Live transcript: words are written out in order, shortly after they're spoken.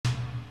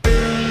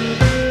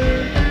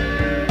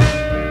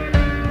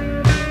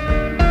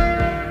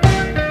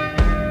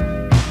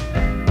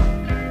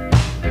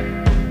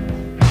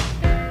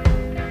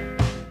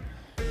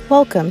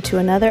Welcome to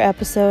another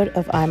episode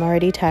of I'm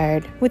Already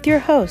Tired with your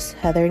hosts,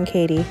 Heather and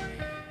Katie.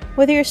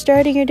 Whether you're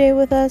starting your day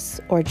with us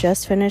or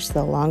just finished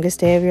the longest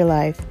day of your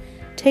life,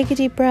 take a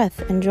deep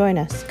breath and join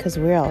us because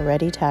we're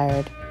already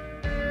tired.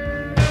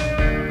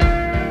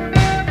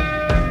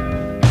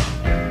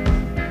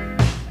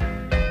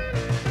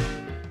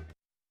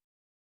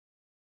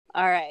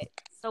 All right,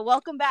 so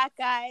welcome back,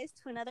 guys,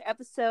 to another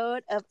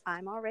episode of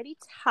I'm Already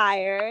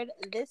Tired.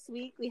 This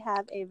week we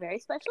have a very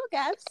special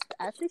guest,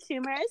 Ashley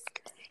Schumers,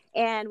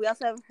 and we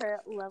also have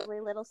her lovely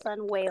little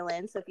son,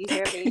 Waylon. So if you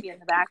hear a baby in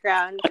the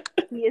background,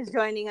 he is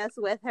joining us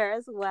with her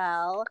as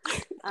well.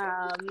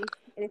 And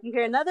if you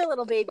hear another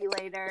little baby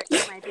later,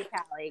 it might be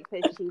Callie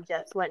because she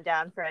just went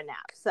down for a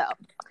nap. So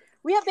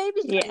we have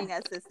babies joining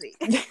us this week.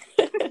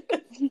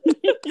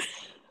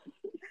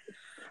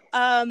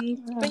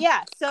 But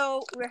yeah,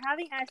 so we're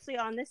having Ashley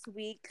on this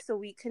week so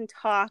we can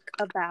talk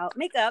about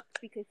makeup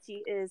because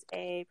she is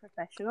a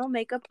professional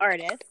makeup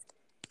artist.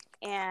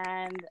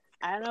 And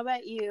I don't know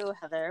about you,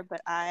 Heather, but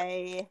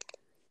I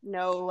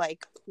know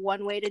like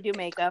one way to do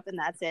makeup and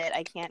that's it.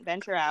 I can't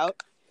venture out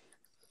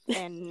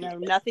and know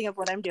nothing of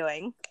what I'm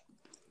doing.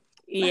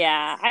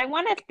 Yeah, I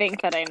want to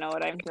think that I know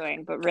what I'm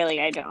doing, but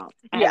really I don't.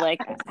 Yeah. I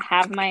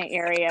have my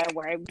area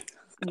where I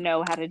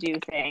know how to do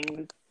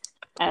things,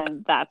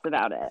 and that's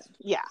about it.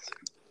 Yeah.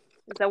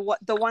 The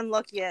one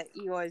look you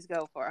always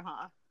go for,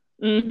 huh?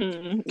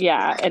 Mm-hmm.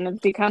 Yeah, and it's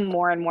become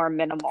more and more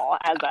minimal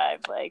as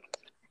I've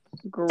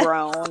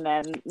grown,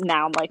 and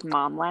now I'm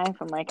mom life.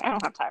 I'm I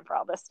don't have time for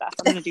all this stuff.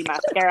 I'm gonna do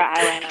mascara,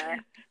 eyeliner.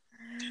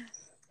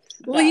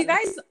 Well, you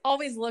guys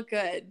always look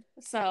good,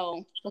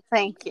 so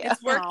thank you.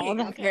 It's working.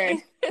 That's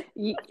okay.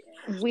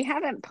 We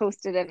haven't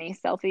posted any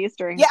selfies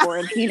during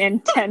quarantine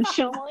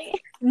intentionally.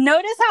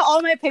 Notice how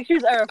all my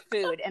pictures are of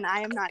food, and I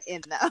am not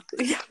in them.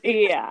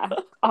 Yeah,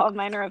 all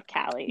mine are of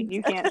Callie.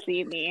 You can't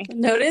see me.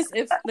 Notice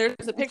if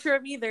there's a picture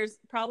of me, there's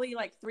probably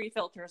 3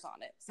 filters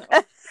on it. So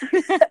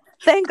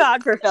thank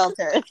God for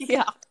filters.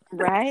 Yeah,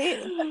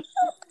 right.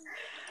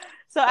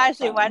 So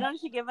Ashley, why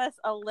don't you give us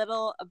a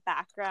little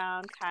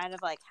background, kind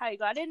of how you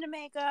got into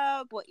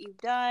makeup, what you've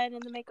done in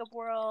the makeup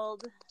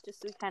world,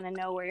 just so we kind of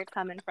know where you're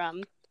coming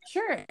from.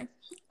 Sure.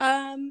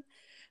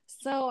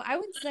 So I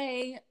would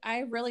say I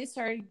really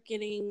started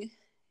getting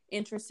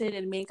interested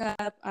in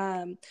makeup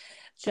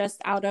just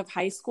out of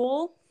high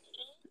school.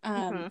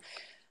 My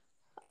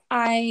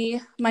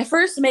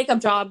first makeup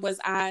job was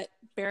at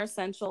Bare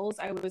Essentials.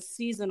 I was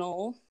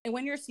seasonal. And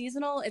when you're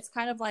seasonal, it's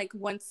kind of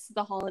once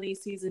the holiday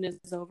season is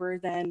over,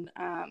 then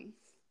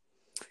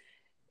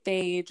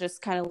they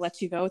just kind of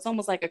let you go. It's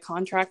almost like a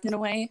contract in a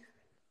way.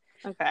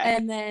 Okay.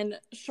 And then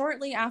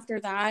shortly after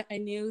that, I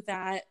knew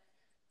that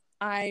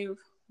I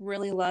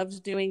really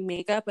loved doing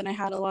makeup and I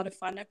had a lot of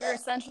fun at Bare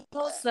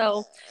Essentials.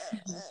 So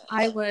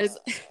I was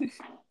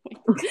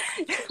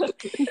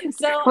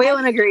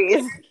Waylon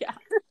agrees. Yeah.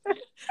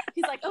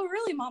 He's like, oh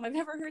really, Mom? I've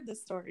never heard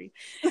this story.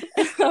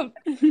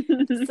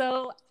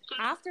 So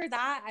after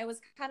that, I was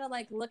kind of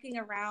looking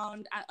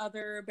around at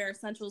other Bare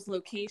Essentials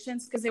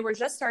locations because they were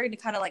just starting to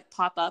kind of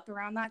pop up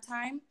around that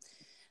time.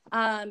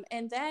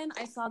 And then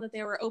I saw that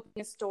they were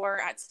opening a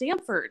store at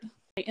Stanford.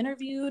 I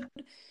interviewed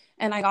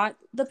and I got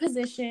the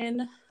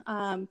position.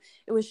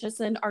 It was just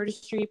an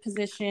artistry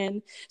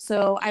position.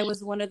 So I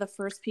was one of the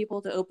first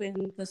people to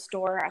open the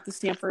store at the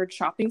Stanford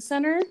Shopping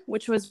Center,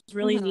 which was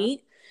really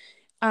neat.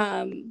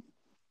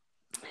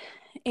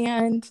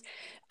 And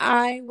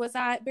I was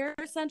at Bare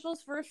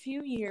Essentials for a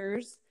few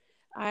years.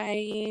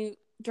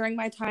 During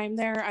my time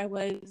there, I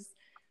was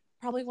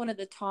probably one of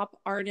the top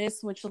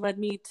artists, which led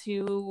me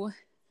to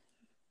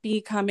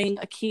becoming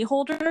a key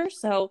holder.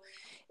 So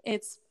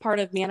it's part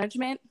of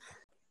management.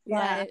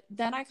 Yeah. But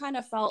then I kind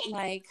of felt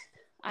like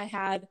I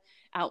had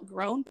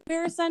outgrown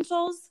Bare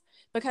Essentials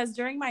because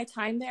during my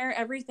time there,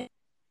 everything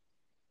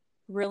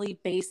really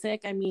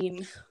basic. I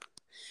mean,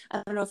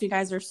 I don't know if you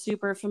guys are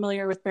super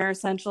familiar with Bare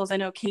Essentials. I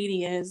know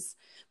Katie is,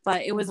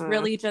 but it was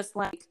really just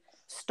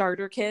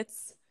starter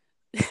kits.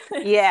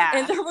 Yeah.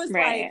 And there was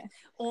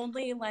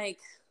only I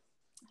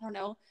don't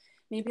know,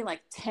 maybe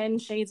 10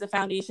 shades of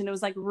foundation. It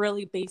was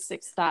really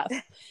basic stuff.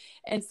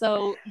 And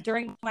so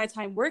during my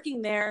time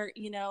working there,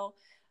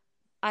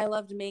 I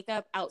loved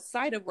makeup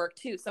outside of work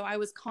too. So I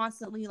was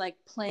constantly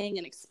playing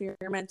and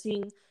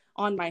experimenting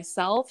on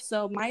myself.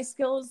 So my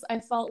skills, I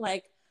felt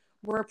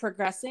were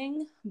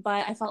progressing,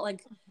 but I felt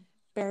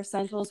Bare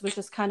Essentials was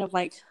just kind of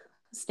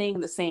staying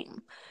the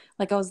same.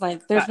 I was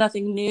there's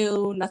nothing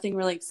new, nothing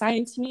really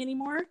exciting to me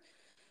anymore.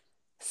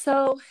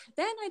 So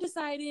then I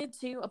decided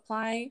to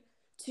apply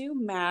to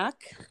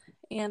MAC,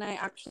 and I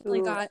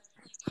actually got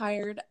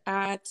hired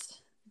at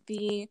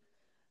the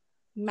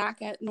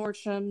MAC at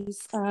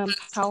Nordstrom's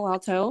Palo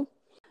Alto.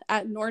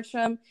 At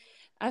Nordstrom,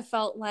 I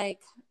felt like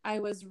I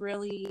was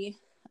really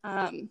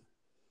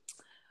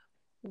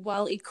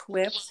well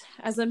equipped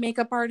as a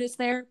makeup artist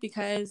there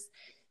because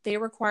they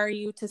require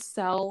you to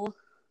sell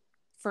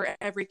for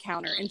every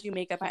counter and do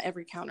makeup at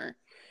every counter.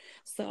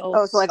 So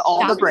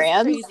all the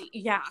brands? Crazy.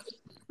 Yeah.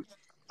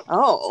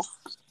 Oh.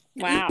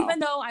 Wow. Even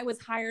though I was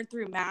hired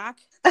through MAC,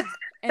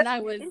 and I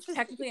was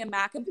technically a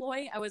MAC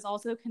employee, I was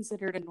also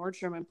considered a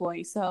Nordstrom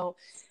employee. So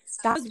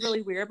that was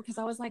really weird because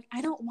I was like,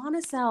 I don't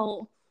want to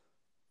sell,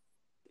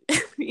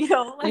 you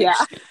know, like, Yeah.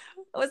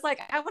 I was like,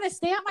 I want to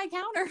stay at my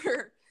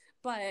counter.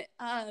 But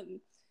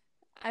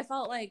I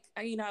felt like,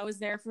 you know, I was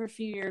there for a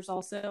few years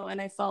also. And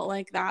I felt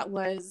like that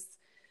was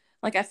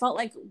like, I felt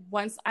like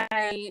once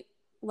I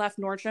left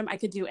Nordstrom, I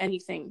could do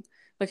anything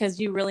because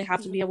you really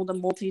have to be able to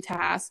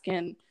multitask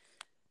and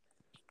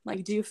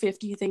like do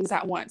 50 things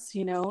at once,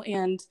 you know,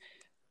 and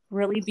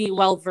really be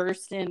well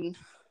versed in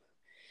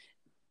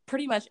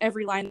pretty much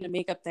every line of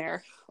makeup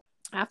there.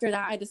 After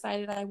that, I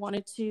decided I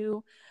wanted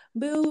to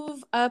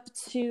move up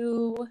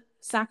to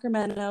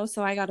Sacramento.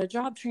 So I got a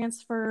job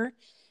transfer.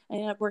 I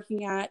ended up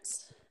working at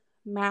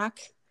MAC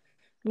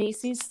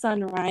Macy's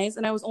Sunrise.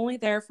 And I was only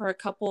there for a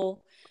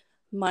couple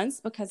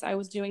months because I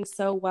was doing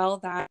so well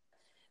that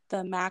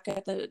the MAC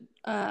at the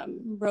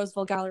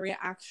Roseville Galleria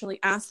actually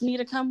asked me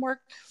to come work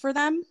for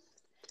them.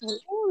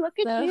 Oh, look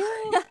at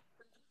you.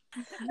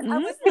 I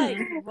was like,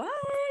 what?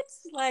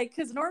 Like,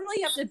 because normally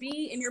you have to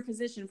be in your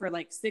position for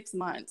like 6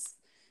 months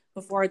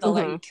before they'll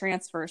let you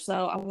transfer.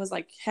 So I was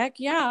like, heck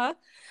yeah.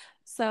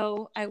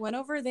 So I went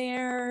over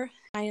there.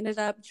 I ended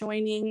up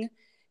joining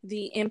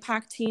the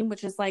Impact team,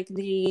 which is like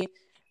the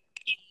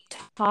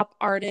top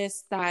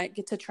artists that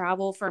get to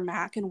travel for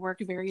MAC and work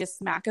various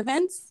MAC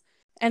events.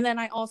 And then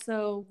I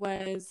also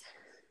was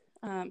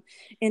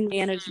in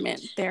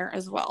management there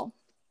as well.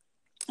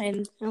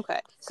 And okay,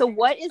 so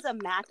what is a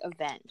MAC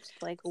event?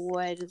 Like, who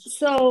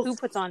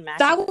puts on MAC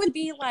that events? would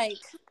be like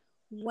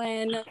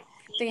when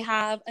they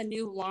have a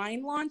new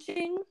line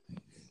launching.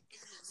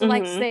 So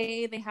like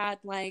say they had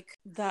like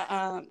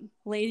the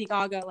Lady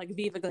Gaga like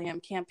Viva Glam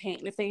campaign.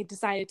 If they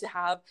decided to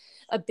have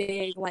a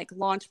big like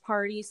launch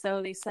party,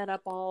 so they set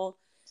up all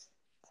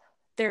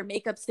their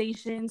makeup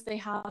stations. They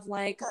have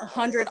like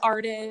 100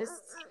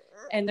 artists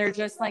and they're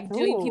just like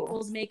doing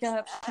people's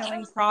makeup,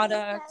 showing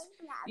product.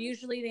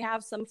 Usually they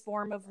have some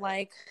form of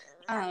like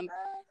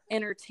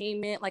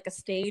entertainment, like a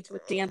stage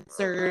with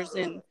dancers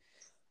and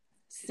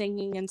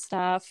singing and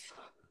stuff.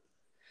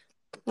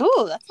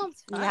 Oh, that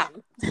sounds fun. Yeah.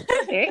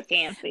 Very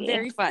fancy.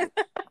 Very fun.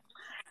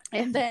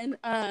 And then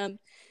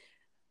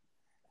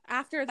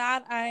after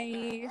that,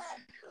 I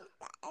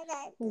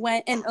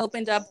went and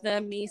opened up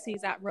the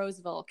Macy's at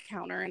Roseville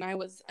counter, and I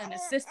was an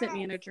assistant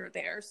manager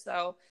there.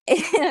 So,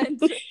 and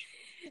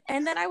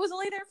then I was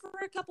only there for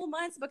a couple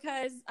months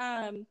because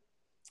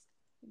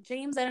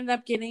James ended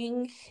up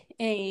getting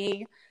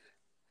a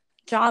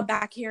job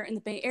back here in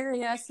the Bay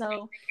Area.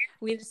 So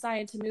we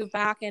decided to move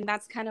back, and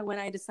that's kind of when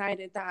I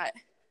decided that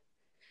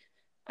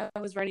I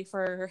was ready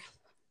for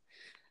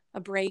a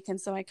break.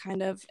 And so I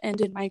kind of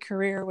ended my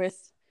career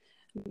with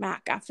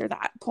MAC after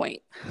that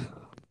point.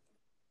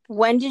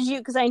 When did you,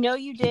 because I know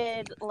you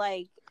did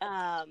like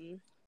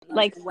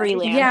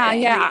freelance.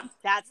 Yeah.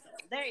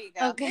 There you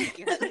go. Okay. Thank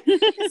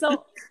you.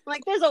 So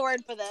like there's a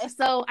word for this.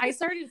 So I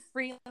started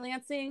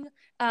freelancing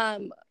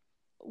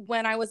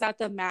when I was at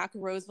the MAC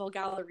Roseville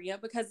Galleria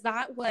because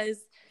that was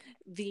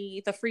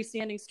the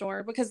freestanding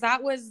store, because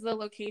that was the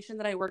location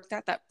that I worked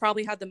at that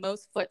probably had the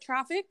most foot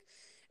traffic.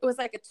 It was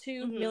like a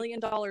 $2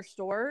 million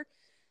store.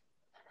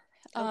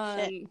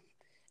 Shit.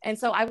 And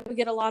so I would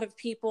get a lot of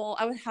people.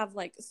 I would have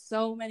like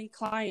so many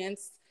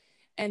clients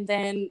and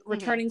then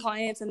returning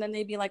clients. And then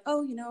they'd be like,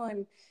 oh, you know,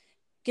 I'm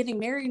getting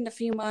married in a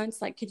few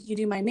months. Like, could you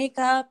do my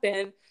makeup?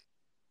 And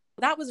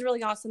that was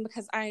really awesome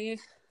because I,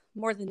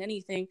 more than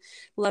anything,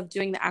 love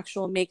doing the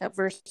actual makeup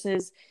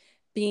versus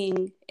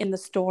being in the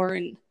store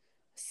and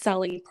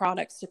selling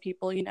products to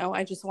people. You know,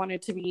 I just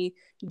wanted to be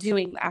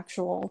doing the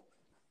actual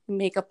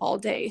makeup all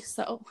day.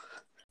 So.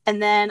 And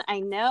then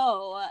I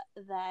know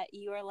that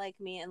you are like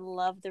me and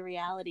love the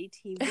reality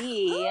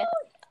TV.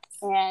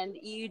 And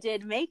you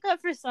did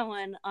makeup for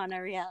someone on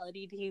a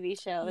reality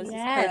TV show. Is this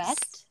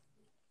correct?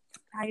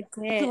 I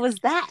did. Who was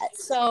that?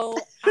 So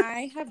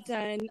I have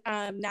done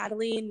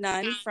Natalie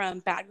Nunn from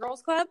Bad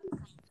Girls Club.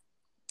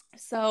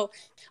 So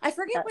I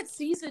forget what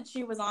season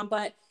she was on,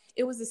 but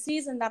it was a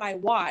season that I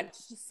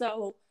watched.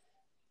 So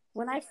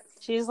when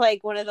she's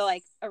like one of the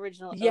like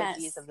original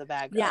OGs of the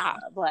Bad Girls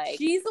Club. Like,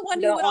 she's the one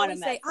who would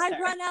always say, I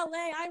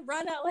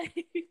run LA.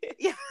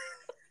 Yeah.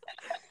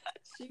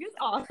 She is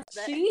awesome.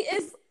 She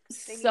is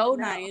so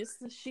nice.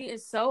 She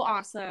is so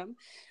awesome.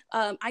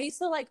 I used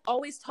to like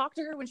always talk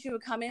to her when she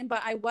would come in,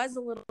 but I was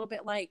a little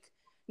bit like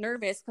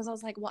nervous because I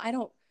was like, well, I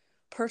don't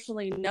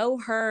personally know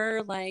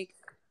her. Like,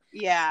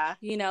 yeah,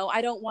 you know,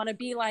 I don't want to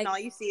be like, and all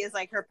you see is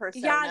like her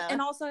persona. Yeah, and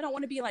also I don't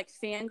want to be like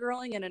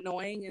fangirling and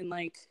annoying and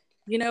like,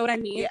 you know what I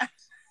mean? Yeah.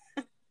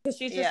 Because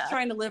she's just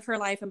trying to live her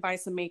life and buy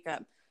some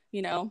makeup,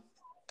 you know?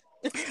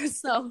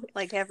 So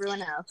like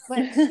everyone else.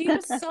 But she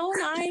was so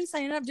nice. I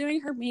ended up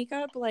doing her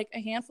makeup like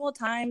a handful of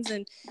times,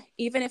 and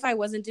even if I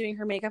wasn't doing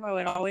her makeup, I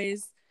would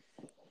always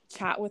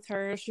chat with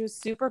her. She was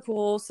super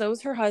cool. So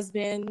was her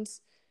husband.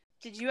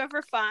 Did you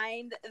ever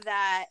find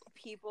that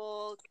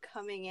people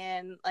coming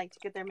in like to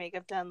get their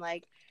makeup done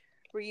like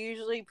were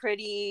usually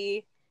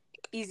pretty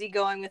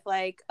easygoing with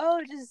like,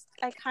 oh, just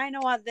I kind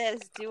of want this,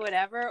 do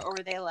whatever, or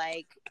were they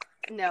like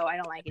no, I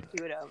don't like it,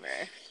 do it over.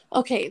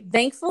 Okay,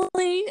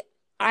 thankfully,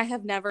 I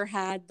have never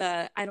had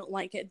the I don't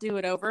like it, do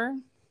it over.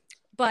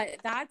 But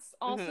that's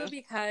also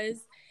because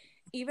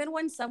even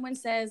when someone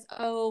says,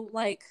 oh,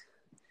 like,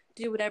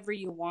 do whatever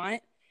you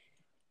want,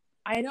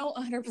 I don't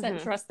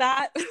 100% trust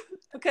that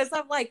because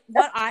I'm like,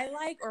 what I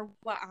like or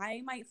what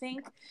I might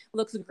think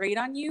looks great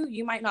on you,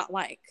 you might not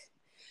like.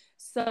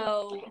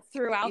 So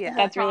throughout the whole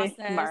That's process,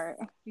 really smart.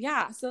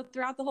 So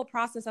throughout the whole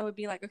process, I would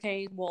be like,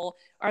 okay, well,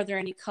 are there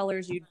any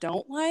colors you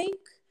don't like?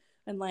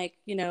 And like,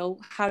 you know,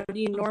 how do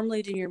you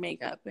normally do your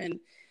makeup? And,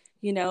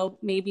 you know,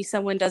 maybe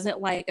someone doesn't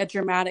like a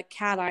dramatic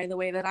cat eye the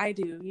way that I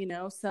do, you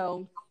know?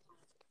 So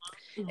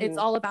it's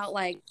all about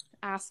like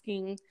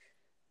asking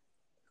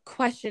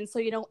questions so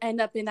you don't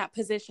end up in that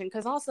position.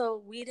 Because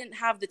also we didn't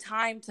have the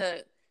time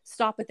to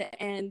stop at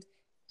the end,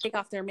 take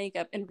off their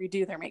makeup and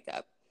redo their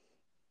makeup.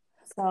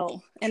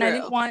 So, and I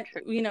didn't want,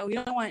 you know, we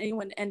don't want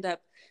anyone to end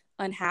up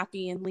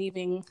unhappy and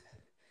leaving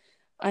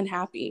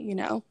unhappy, you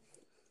know?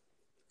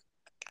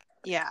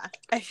 Yeah.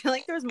 I feel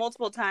like there was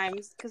multiple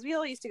times, because we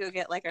all used to go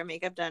get like our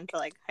makeup done for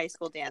like high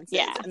school dances.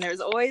 Yeah. And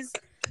there's always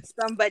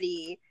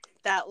somebody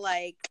that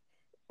like,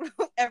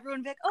 everyone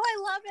would be like, oh,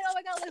 I love it. Oh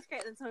my God, it looks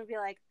great. And someone would be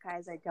like,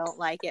 guys, I don't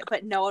like it.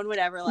 But no one would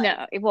ever like,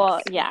 no, well,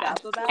 speak yeah.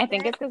 up about I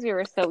think it's because we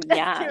were so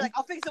young. You're like,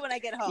 I'll fix it when I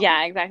get home.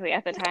 Yeah, exactly.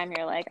 At the time,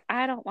 you're like,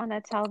 I don't want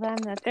to tell them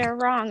that they're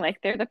wrong.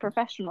 Like, they're the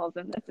professionals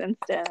in this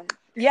instance.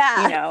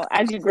 Yeah. You know,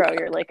 as you grow,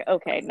 you're like,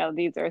 okay, no,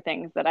 these are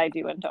things that I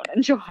do and don't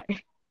enjoy.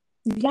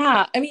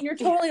 Yeah. I mean, you're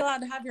totally allowed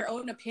to have your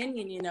own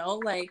opinion, you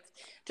know? Like,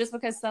 just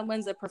because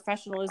someone's a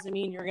professional doesn't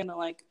mean you're going to,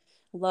 like,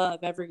 love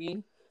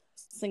every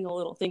single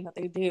little thing that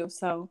they do.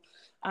 So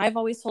I've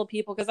always told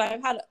people, because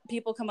I've had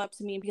people come up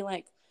to me and be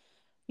like,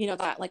 you know,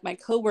 that like my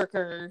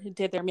coworker who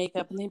did their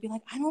makeup, and they'd be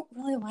like, I don't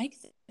really like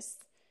this.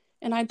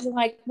 And I'd be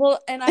like, well,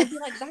 and I'd be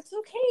like, that's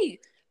okay.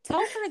 Tell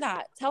her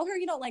that. Tell her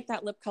you don't like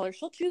that lip color.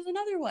 She'll choose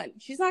another one.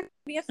 She's not going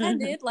to be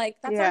offended. Like,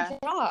 that's our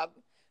job.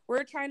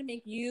 We're trying to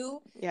make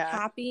you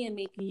happy and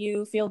make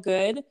you feel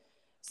good.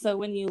 So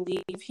when you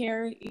leave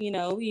here, you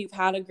know, you've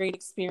had a great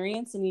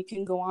experience and you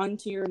can go on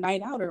to your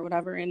night out or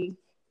whatever and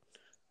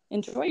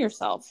enjoy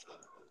yourself.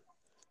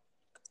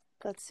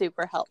 That's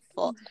super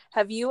helpful.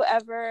 Have you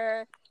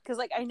ever, because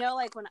like I know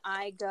like when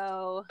I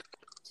go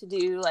to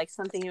do like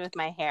something with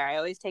my hair, I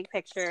always take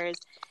pictures,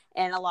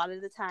 and a lot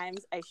of the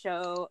times I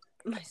show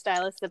my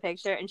stylist the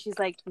picture and she's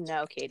like,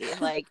 no, Katie,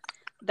 like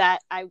that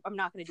I'm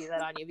not going to do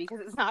that on you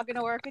because it's not going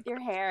to work with your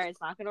hair, it's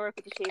not going to work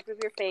with the shape of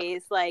your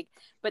face, like,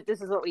 but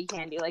this is what we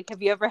can do. Like,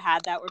 have you ever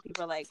had that where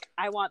people are like,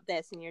 I want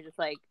this, and you're just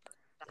like,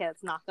 okay,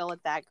 it's not gonna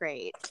look that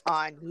great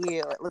on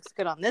you, it looks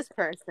good on this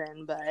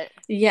person? But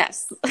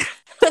yes.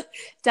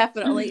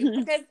 Definitely.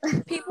 Because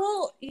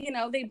people, you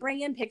know, they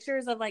bring in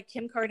pictures of like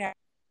Kim Kardashian.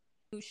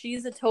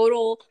 She's a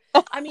total,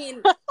 I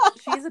mean,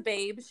 she's a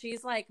babe.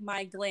 She's like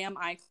my glam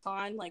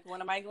icon, like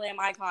one of my glam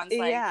icons.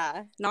 Like,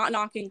 not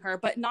knocking her,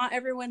 but not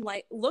everyone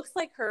like looks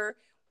like her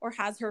or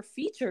has her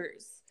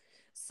features.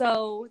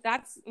 So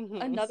that's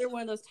another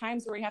one of those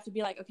times where you have to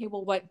be like, okay,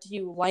 well, what do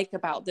you like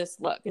about this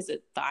look? Is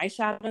it the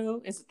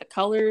eyeshadow? Is it the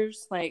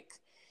colors? Like,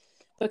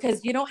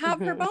 because you don't have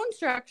her bone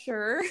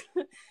structure,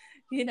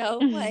 you know,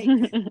 like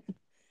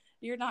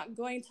you're not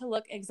going to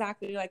look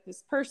exactly like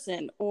this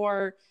person.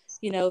 Or,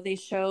 you know, they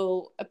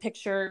show a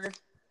picture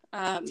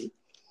of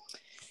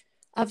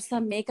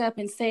some makeup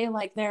and say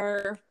like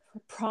their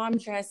prom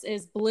dress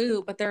is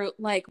blue, but they're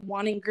like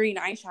wanting green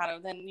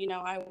eyeshadow. Then, you know,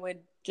 I would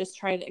just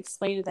try to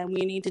explain to them,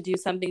 we need to do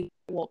something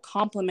that will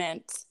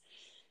complement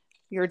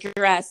your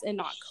dress and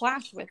not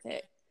clash with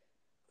it.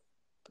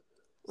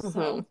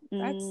 So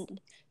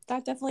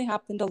that definitely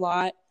happened a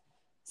lot.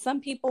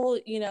 Some people,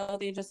 you know,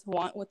 they just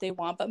want what they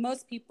want, but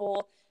most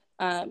people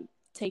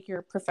take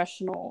your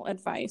professional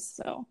advice.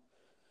 So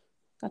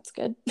that's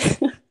good.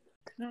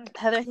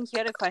 Heather, I think you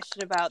had a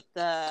question about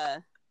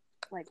the,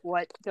 like,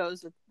 what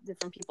goes with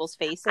different people's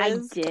faces. I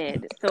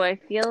did. So I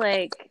feel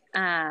like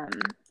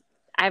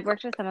I've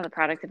worked with some of the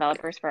product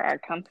developers for our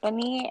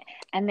company,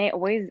 and they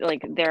always,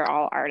 like, they're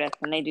all artists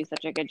and they do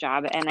such a good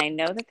job. And I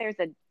know that there's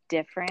a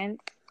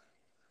difference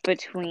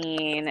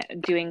between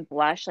doing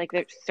blush. Like,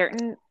 there's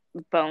certain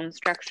bone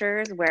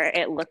structures where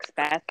it looks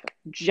best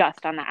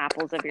just on the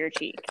apples of your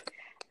cheek.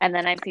 And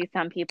then I see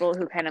some people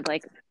who kind of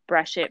like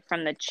brush it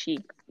from the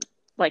cheek,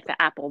 like the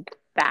apple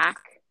back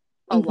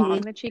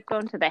along the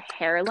cheekbone to the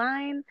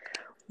hairline.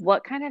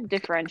 What kind of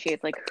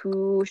differentiates, like,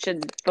 who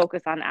should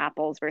focus on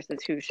apples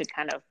versus who should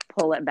kind of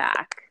pull it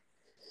back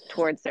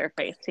towards their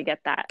face to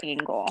get that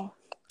angle?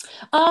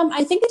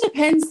 I think it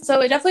depends.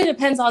 So it definitely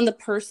depends on the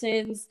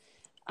person's,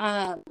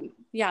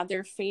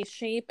 their face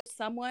shape.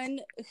 Someone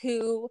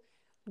who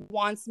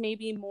wants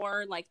maybe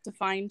more like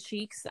defined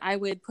cheeks, I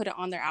would put it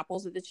on their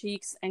apples of the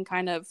cheeks and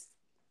kind of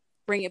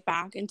bring it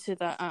back into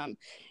the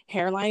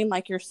hairline,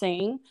 like you're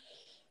saying.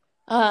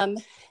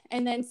 And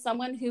then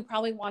someone who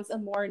probably wants a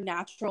more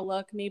natural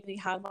look, maybe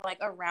have like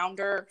a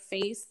rounder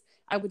face,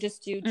 I would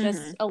just do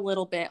just a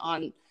little bit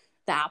on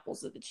the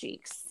apples of the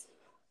cheeks.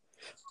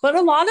 But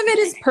a lot of it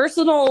is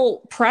personal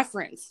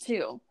preference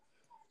too,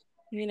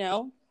 you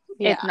know?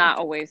 It's not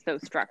always so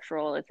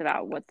structural. It's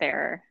about what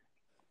they're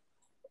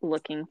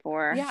looking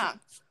for. Yeah.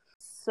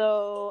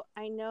 So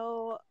I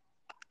know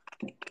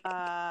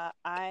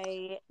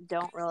I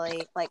don't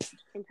really like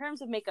in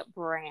terms of makeup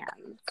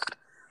brands.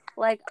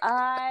 Like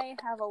I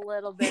have a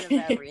little bit of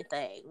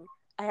everything.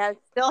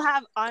 Still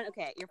have on.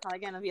 Okay, you're probably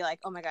gonna be like,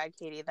 "Oh my god,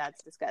 Katie,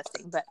 that's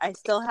disgusting." But I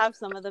still have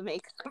some of the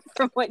makeup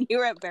from when you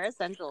were at Bare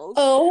Essentials.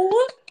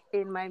 Oh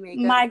in my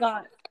makeup. My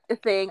God.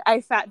 Thing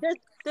I found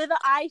they're the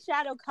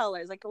eyeshadow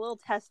colors, like the little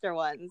tester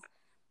ones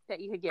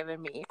that you had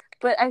given me.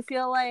 But I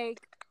feel like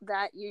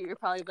that you're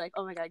probably like,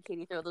 "Oh my god,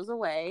 Katie, throw those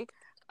away."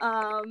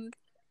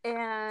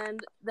 And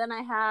then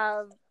I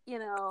have,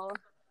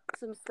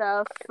 some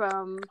stuff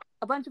from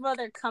a bunch of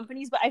other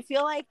companies, but I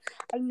feel like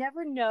I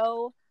never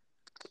know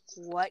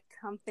what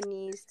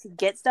companies to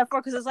get stuff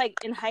for, because it's like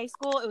in high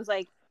school it was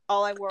like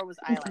all I wore was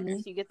eyeliner.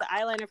 So you get the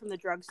eyeliner from the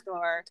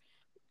drugstore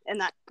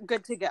and that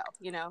good to go,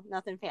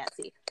 nothing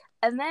fancy.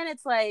 And then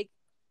it's like,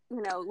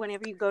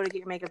 whenever you go to get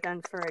your makeup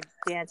done for a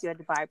dance, you had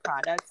to buy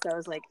products. So I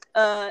was like,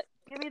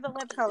 give me the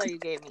lip color you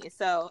gave me.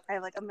 So I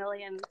have like a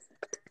million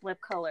lip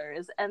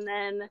colors. And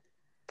then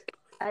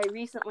I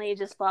recently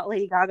just bought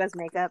Lady Gaga's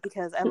makeup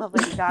because I love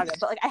Lady Gaga.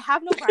 But like I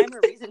have no rhyme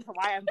or reason to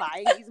why I'm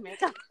buying these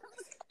makeups.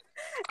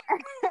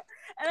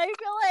 And I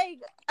feel like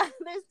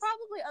there's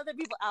probably other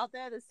people out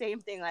there the same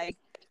thing. Like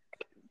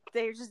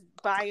they're just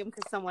buying them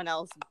because someone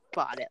else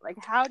bought it. Like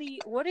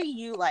what do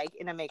you like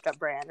in a makeup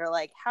brand? Or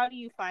like how do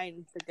you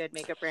find the good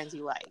makeup brands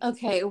you like?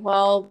 Okay,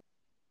 well,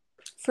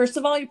 first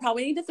of all, you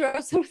probably need to throw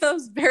some of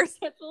those Bare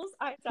Essentials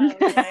eyeshadows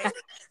away.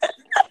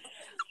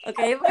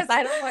 Okay, because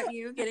I don't want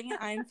you getting an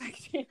eye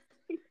infection.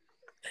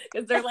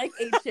 Because they're like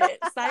shit.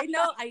 Side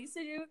note, I used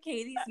to do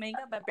Katie's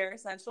makeup at Bare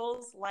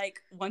Essentials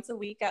like once a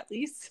week at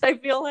least, I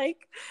feel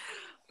like.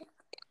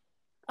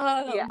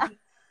 Yeah.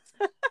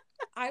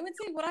 I would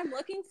say what I'm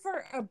looking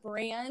for a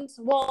brand.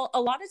 Well, a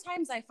lot of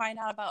times I find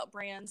out about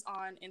brands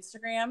on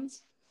Instagram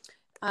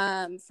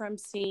from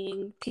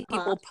seeing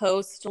people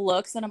post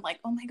looks, and I'm like,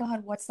 oh my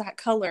god, what's that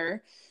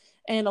color?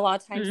 And a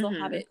lot of times they'll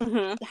have it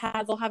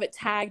they'll have it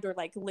tagged or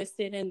like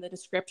listed in the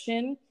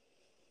description.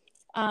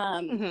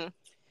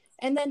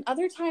 And then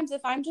other times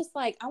if I'm just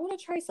like, I want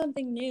to try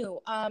something new,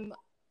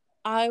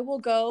 I will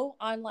go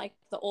on like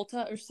the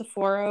Ulta or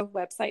Sephora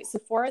website.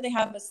 Sephora, they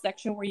have a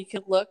section where you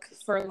could look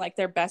for like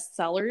their best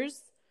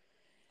sellers.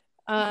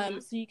 So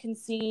you can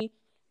see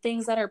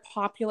things that are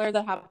popular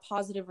that have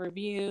positive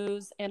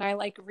reviews. And I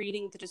like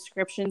reading the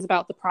descriptions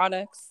about the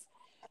products.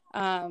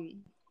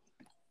 And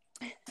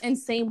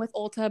same with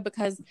Ulta,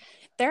 because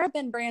there have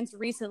been brands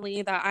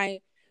recently that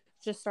I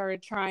just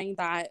started trying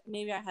that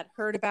maybe I had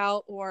heard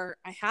about or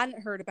I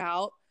hadn't heard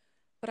about,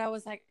 but I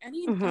was like, I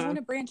want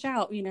to branch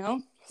out,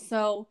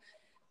 So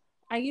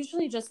I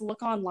usually just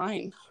look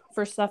online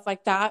for stuff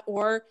like that,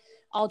 or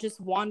I'll just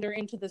wander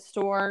into the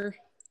store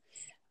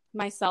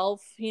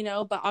myself,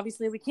 but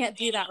obviously we can't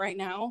do that right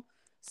now.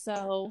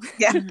 So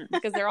yeah,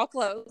 because they're all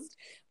closed.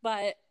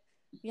 But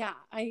yeah,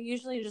 I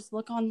usually just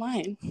look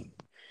online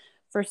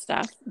for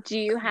stuff. Do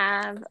you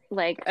have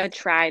like a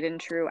tried and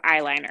true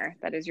eyeliner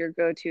that is your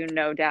go-to,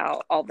 no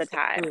doubt, all the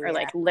time? Or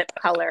like lip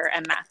color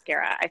and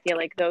mascara? I feel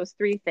like those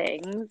three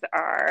things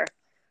are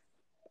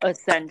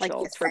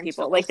essentials for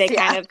people. Like they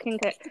kind of can,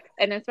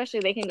 and especially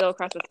they can go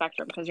across the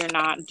spectrum because you're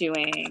not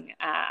doing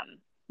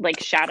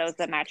like shadows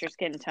that match your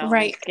skin tone,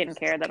 right?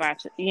 Skincare that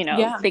match,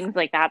 things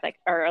like that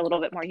are a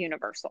little bit more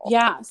universal.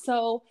 Yeah.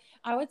 So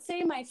I would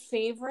say my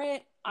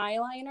favorite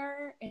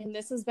eyeliner, and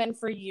this has been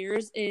for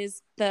years,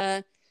 is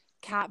the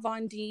Kat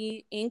Von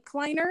D ink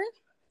liner.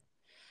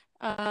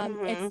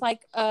 It's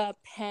like a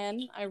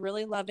pen. I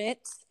really love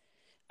it.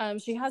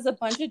 She has a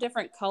bunch of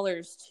different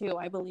colors too,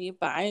 I believe,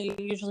 but I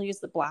usually use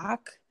the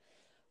black.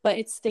 But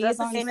it stays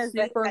on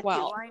super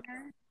well.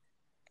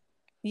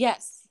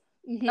 Yes.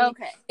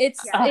 Okay. It's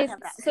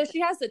so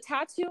she has the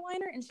tattoo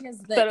liner and she has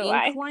the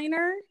ink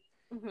liner.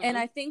 And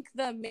I think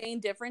the main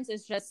difference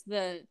is just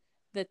the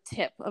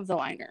tip of the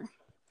liner.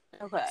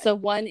 Okay. So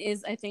one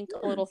is, I think,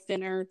 a little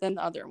thinner than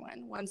the other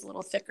one. One's a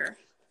little thicker.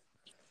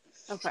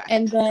 Okay.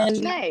 And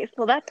then nice.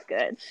 Well, that's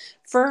good.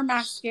 For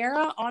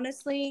mascara,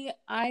 honestly,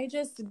 I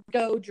just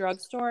go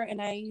drugstore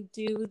and I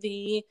do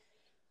the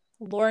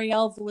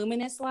L'Oreal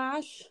Voluminous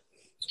Lash.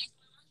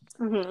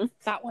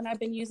 That one I've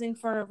been using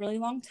for a really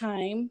long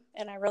time,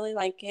 and I really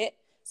like it,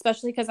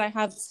 especially because I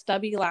have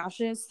stubby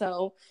lashes.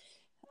 So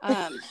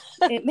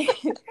it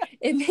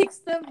makes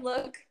them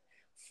look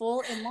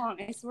full and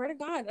long. I swear to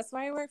God, that's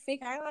why I wear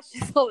fake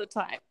eyelashes all the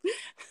time.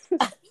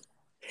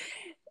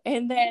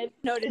 And then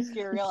notice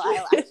your real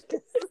eyelashes.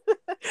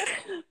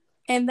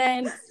 And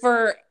then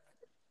for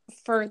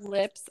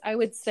lips, I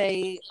would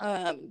say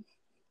I'm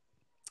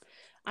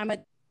a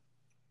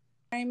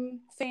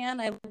fan.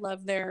 I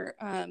love their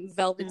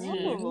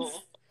Velveteen.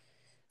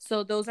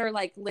 So those are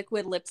like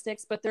liquid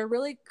lipsticks, but they're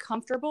really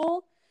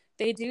comfortable.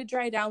 They do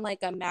dry down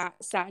like a matte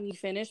satiny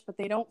finish, but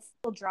they don't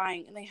feel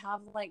drying, and they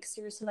have like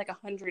seriously like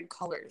 100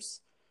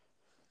 colors.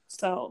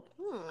 So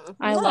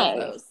I love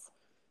those.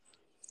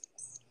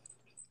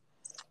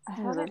 I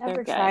Oh, haven't those are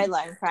ever good. tried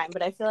Lime Crime,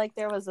 but I feel like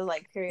there was a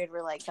period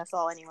where that's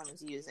all anyone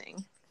was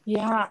using.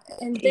 Yeah,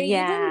 and they even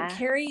Yeah.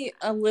 carry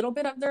a little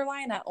bit of their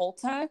line at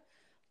Ulta,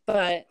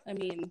 but I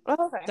mean,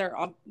 Oh, okay.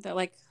 they're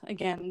like,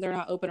 again, they're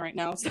not open right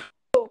now, so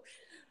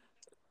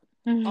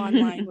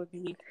online would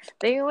be.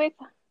 They always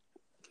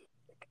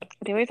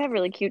have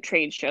really cute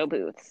trade show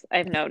booths.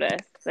 I've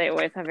noticed they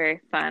always have very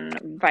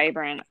fun,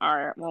 vibrant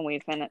art when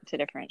we've been to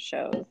different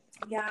shows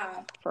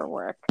Yeah. for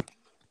work.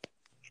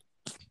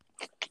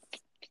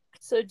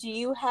 So do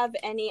you have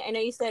any, I know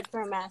you said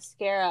for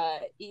mascara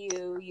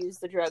you use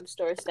the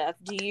drugstore stuff.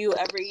 Do you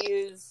ever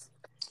use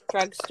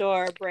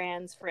drugstore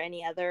brands for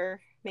any other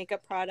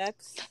makeup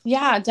products?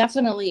 Yeah,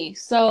 definitely.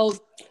 So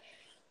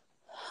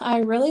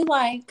I really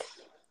like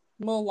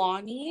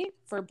Milani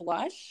for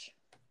blush.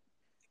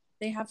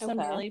 They have some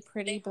Okay. really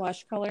pretty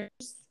blush colors.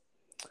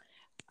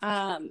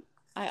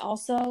 I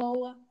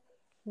also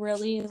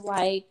really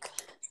like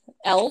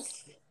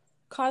e.l.f.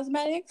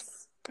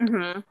 Cosmetics.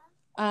 Mm-hmm.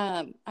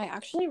 I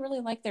actually really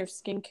like their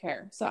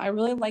skincare. So I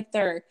really like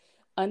their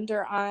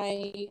under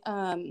eye.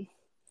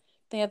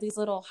 They have these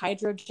little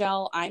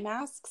hydrogel eye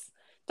masks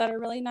that are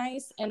really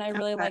nice, and I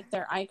really like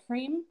their eye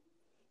cream.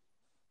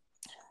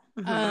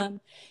 Mm-hmm.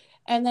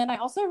 And then I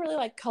also really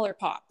like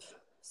ColourPop.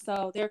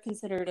 So they're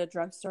considered a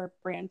drugstore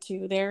brand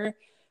too. They're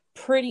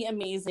pretty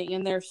amazing,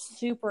 and they're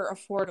super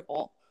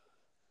affordable.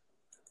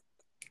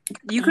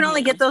 You can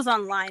only get those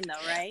online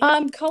though, right?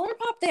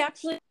 ColourPop, they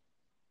actually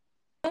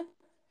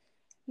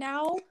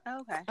now.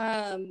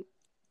 Okay.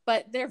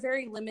 But they're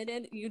very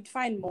limited. You'd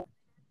find more on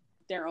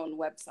their own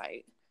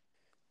website.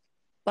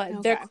 But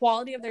Okay. their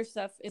quality of their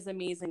stuff is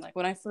amazing. Like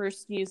when I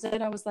first used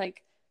it, I was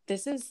like,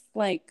 this is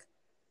like,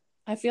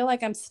 I feel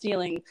like I'm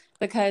stealing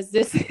because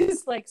this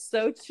is like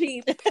so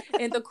cheap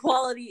and the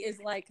quality is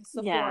like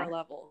Sephora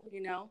level,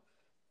 you know?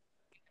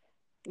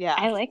 Yeah.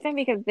 I like them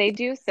because they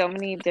do so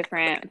many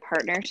different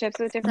partnerships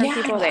with different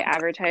people. They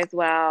advertise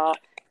well.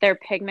 Their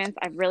pigments,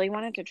 I really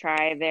wanted to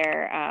try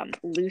their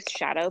loose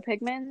shadow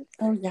pigments.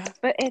 Oh, yeah.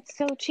 But it's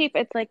so cheap.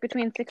 It's like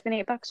between $6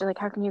 and $8. You're like,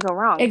 how can you go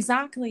wrong?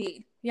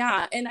 Exactly.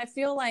 Yeah. And I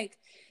feel like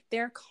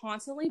they're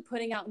constantly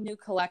putting out new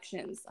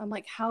collections. I'm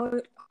like, how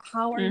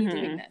are you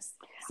doing this?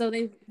 So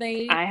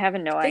I have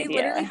no idea. They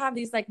literally have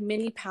these like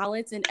mini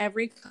palettes in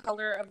every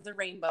color of the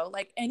rainbow.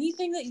 Like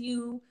anything that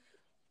you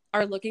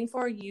are looking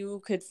for,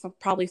 you could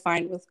probably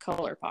find with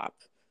ColourPop.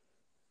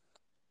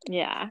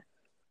 Yeah.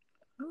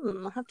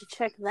 I'll have to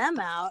check them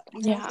out. I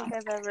don't think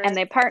I've ever... And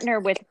they partner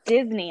with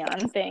Disney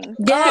on things.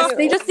 Yes,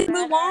 they just did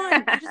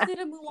Mulan. They just did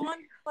a Mulan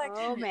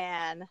collection. Oh,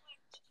 man.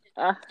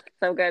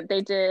 So good.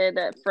 They did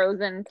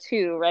Frozen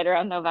 2 right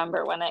around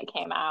November when it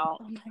came out.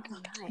 Oh my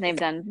God. Nice. They've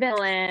done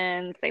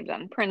villains. They've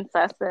done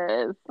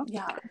princesses.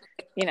 Yeah.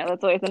 You know,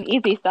 that's always an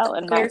easy sell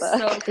in my book.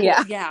 So cool.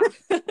 Yeah.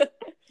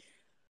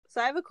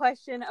 So I have a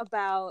question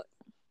about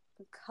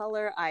the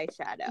color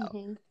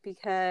eyeshadow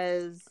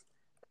because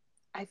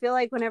I feel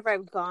like whenever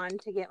I've gone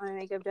to get my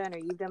makeup done or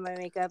you've done my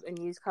makeup and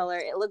used color,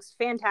 it looks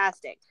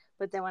fantastic.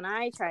 But then when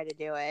I try to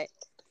do it,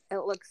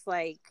 it looks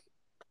like,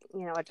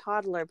 you know, a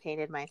toddler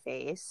painted my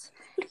face.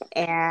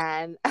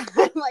 And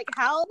I'm like,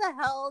 how the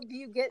hell do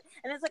you get...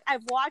 And it's like,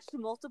 I've watched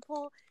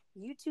multiple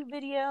YouTube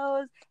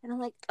videos and I'm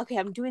like, okay,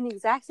 I'm doing the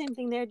exact same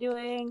thing they're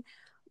doing.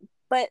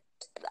 But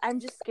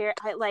I'm just scared.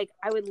 I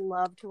would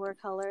love to wear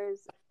colors,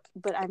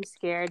 but I'm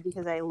scared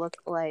because I look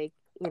like,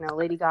 you know,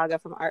 Lady Gaga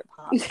from Art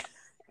Pop.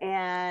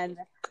 And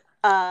so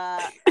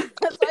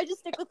I just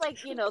stick with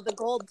like, you know, the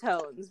gold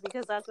tones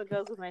because that's what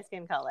goes with my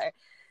skin color.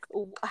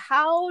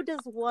 How does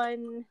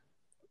one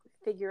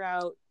figure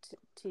out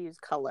to use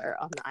color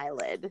on the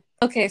eyelid?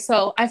 Okay,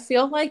 so I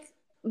feel like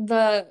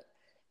the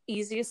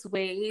easiest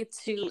way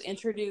to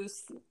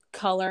introduce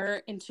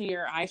color into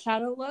your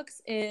eyeshadow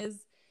looks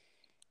is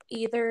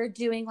either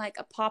doing like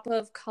a pop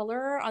of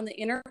color on the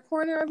inner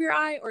corner of your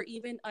eye or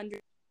even under.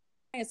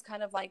 It's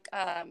kind of like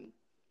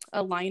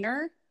a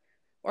liner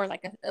or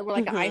like an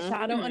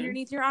eyeshadow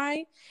underneath your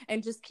eye,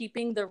 and just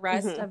keeping the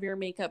rest of your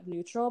makeup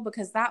neutral,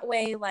 because that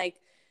way,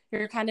 like,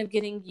 you're kind of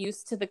getting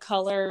used to the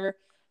color.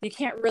 You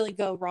can't really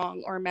go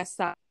wrong or mess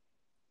up.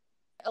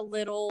 A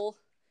little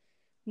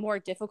more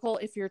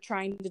difficult if you're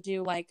trying to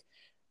do like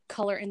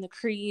color in the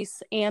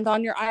crease and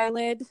on your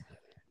eyelid.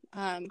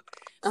 So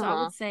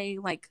I would say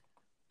like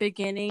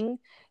beginning,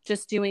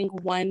 just doing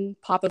one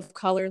pop of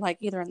color, like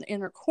either in the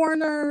inner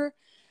corner,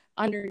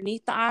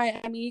 underneath the eye.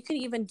 I mean, you can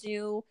even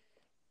do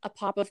a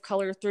pop of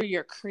color through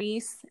your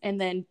crease and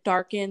then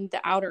darken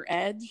the outer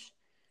edge.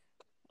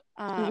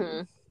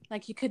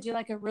 Like you could do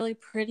like a really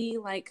pretty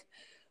like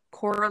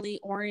corally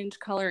orange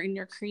color in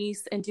your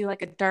crease and do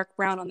like a dark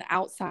brown on the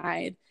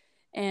outside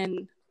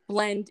and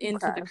blend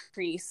into the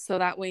crease, so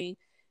that way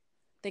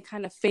they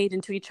kind of fade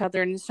into each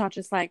other and it's not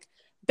just like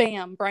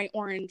bam, bright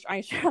orange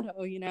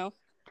eyeshadow, you know.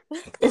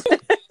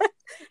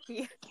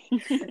 Yeah.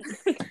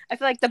 I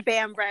feel like the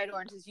bam bright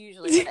orange is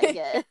usually what I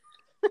get.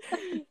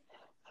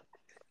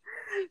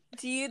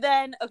 Do you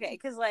then, okay,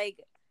 because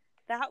like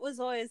that was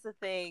always the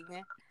thing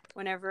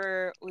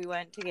whenever we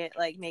went to get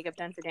like makeup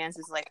done for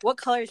dances, like, what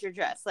color is your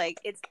dress? Like,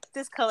 it's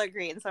this color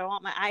green, so I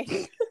want my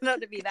eyeshadow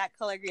to be that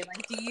color green.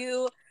 Like, do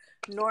you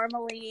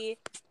normally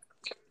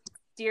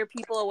steer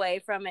people away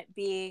from it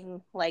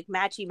being like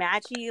matchy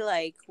matchy,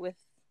 like with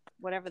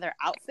whatever their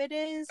outfit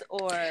is,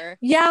 or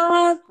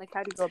Yeah, like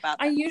how do you go about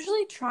I that?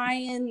 usually try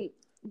and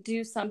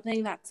do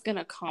something that's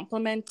gonna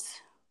complement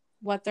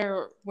what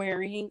they're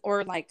wearing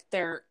or like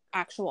their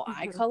actual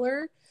eye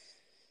color.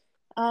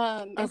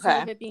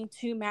 Instead of it being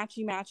too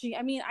matchy.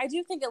 I mean, I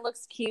do think it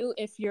looks cute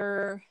if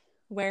you're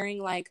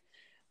wearing like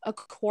a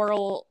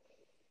coral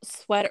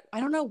sweater. I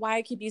don't know why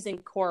I keep using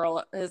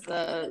coral as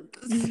a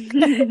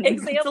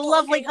example. It's a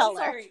lovely okay, color.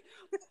 Sorry.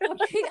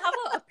 Okay, how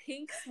about a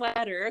pink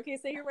sweater? Okay,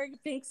 say you're wearing a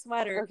pink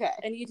sweater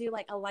and you do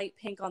like a light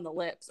pink on the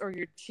lips or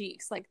your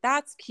cheeks. Like,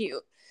 that's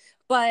cute.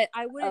 But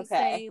I wouldn't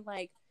say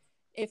like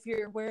if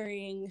you're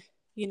wearing,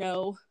 you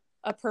know,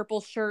 a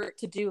purple shirt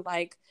to do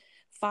like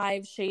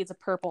 5 shades of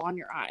purple on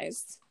your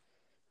eyes.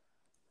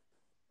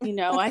 You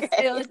know, I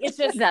feel like it's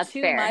just That's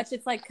too fair. much.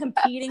 It's like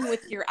competing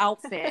with your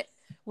outfit.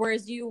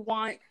 Whereas if you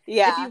want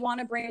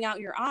to bring out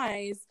your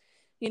eyes,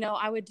 you know,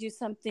 I would do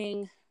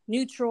something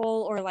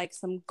neutral or like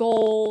some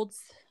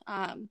golds,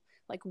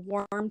 like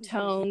warm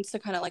tones to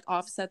kind of like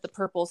offset the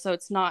purple. So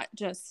it's not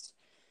just,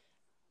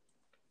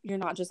 you're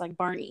not just like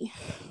Barney.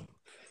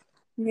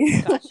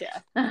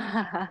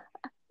 Gotcha.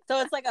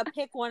 So it's like a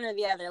pick one or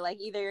the other. Like,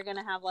 either you're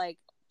gonna have like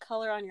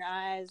color on your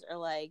eyes or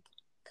like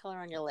color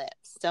on your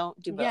lips.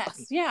 Don't do both.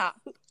 Yes, yeah.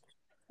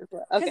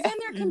 Because then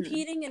they're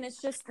competing and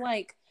it's just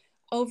like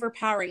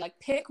overpowering. Like,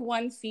 pick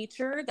one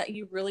feature that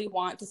you really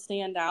want to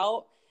stand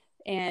out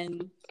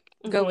and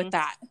go with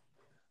that.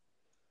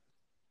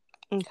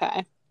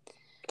 Okay.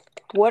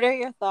 What are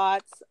your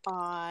thoughts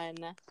on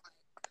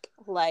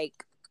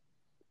like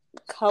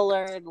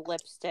colored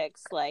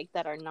lipsticks, like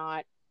that are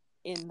not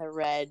in the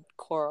red,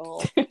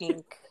 coral,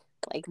 pink,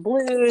 like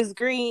blues,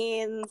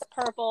 greens,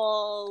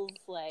 purples,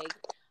 like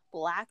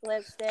black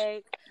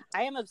lipstick?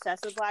 I am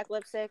obsessed with black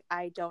lipstick.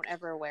 I don't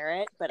ever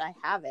wear it, but I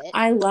have it.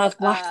 I love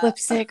black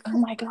lipstick. Oh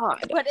my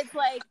god. But it's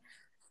like,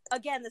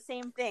 again, the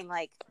same thing.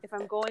 Like, if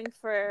I'm going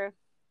for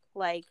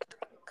like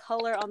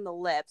color on the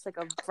lips, like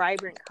a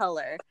vibrant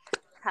color,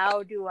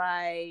 how do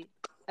I,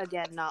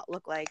 again, not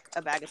look like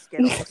a bag of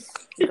Skittles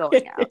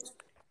going out?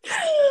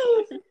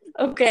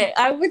 Okay,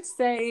 I would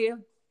say,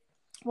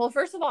 well,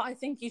 first of all, I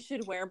think you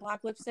should wear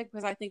black lipstick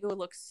because I think it would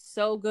look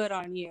so good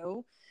on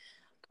you.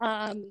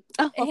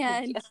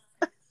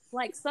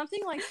 Like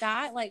something like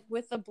that, like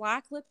with the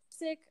black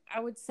lipstick,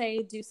 I would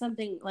say do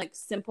something like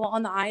simple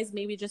on the eyes,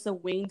 maybe just a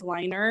winged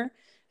liner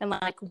and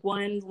like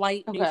one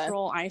light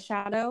neutral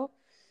eyeshadow.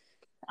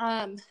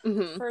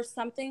 For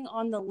something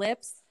on the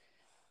lips,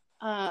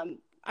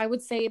 I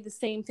would say the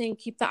same thing.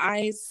 Keep the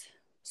eyes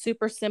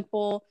super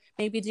simple.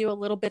 Maybe do a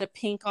little bit of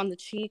pink on the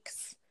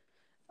cheeks.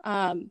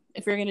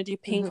 If you're going to do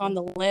pink on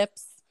the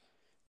lips.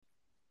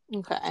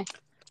 Okay.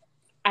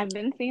 I've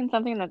been seeing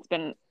something that's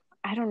been,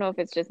 I don't know if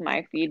it's just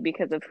my feed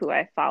because of who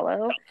I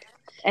follow.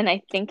 And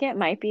I think it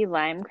might be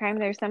Lime Crime.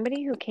 There's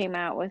somebody who came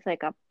out with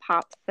like a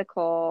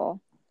popsicle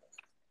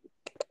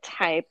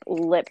type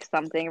lip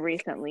something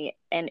recently.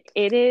 And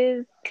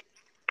it's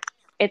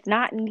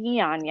not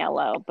neon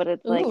yellow, but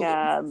it's like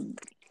a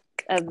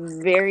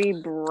very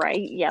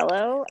bright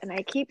yellow. And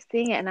I keep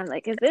seeing it and I'm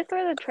like, is this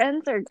where the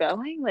trends are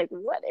going? Like,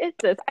 what is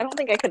this? I don't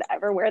think I could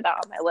ever wear that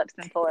on my lips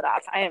and pull it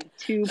off. I am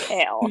too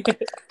pale.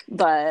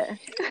 But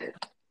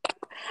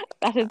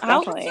that is definitely,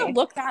 I'll have to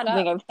look that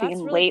up. I've seen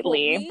That's really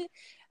lately. Cool. We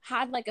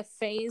had like a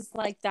phase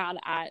like that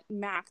at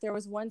MAC. There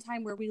was one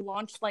time where we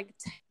launched like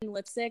 10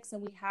 lipsticks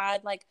and we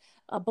had like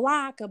a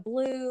black, a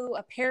blue,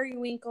 a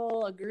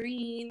periwinkle, a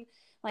green,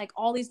 like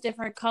all these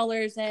different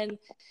colors. And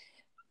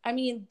I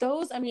mean,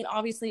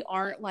 obviously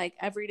aren't like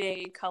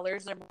everyday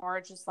colors. They're more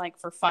just like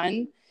for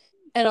fun.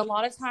 And a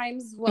lot of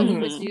times what we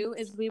would do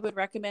is we would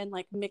recommend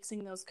like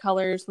mixing those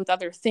colors with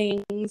other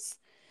things.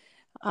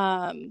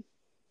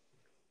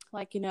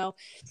 Like, you know,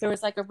 there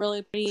was like a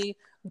really pretty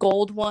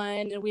gold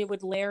one and we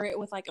would layer it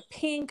with like a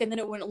pink and then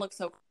it wouldn't look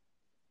so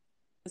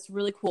this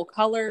really cool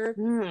color.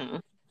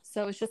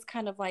 So it's just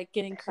kind of like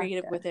getting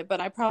creative with it.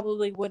 But I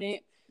probably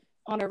wouldn't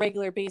on a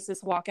regular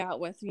basis walk out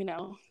with, you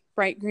know,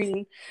 bright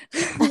green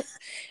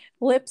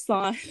lips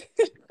on.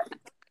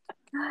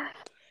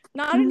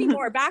 Not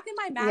anymore. Back in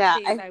my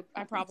MAC days,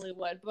 I probably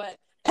would, but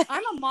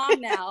I'm a mom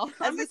now.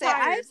 I've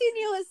seen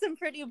you with some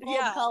pretty bold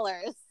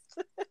colors.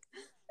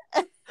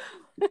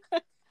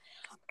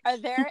 Are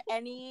there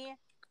any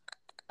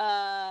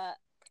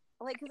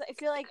like, because I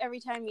feel like every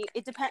time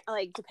it depends,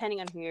 like depending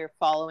on who you're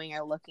following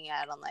or looking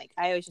at on, like,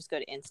 I always just go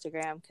to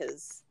Instagram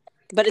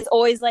but it's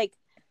always like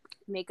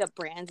makeup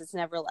brands. It's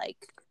never like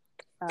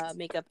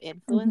makeup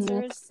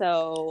influencers.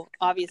 So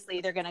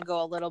obviously they're gonna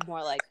go a little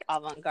more like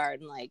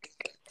avant-garde and like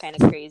kind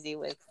of crazy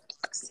with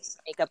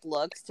makeup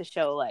looks to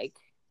show like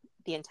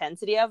the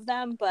intensity of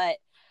them. But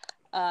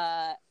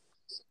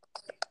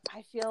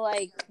I feel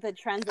like the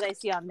trends that I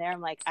see on there, I'm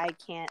like, I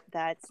can't.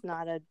 That's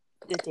not a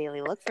the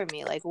daily look for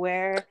me? Like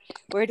where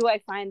do I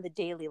find the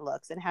daily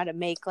looks and how to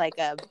make like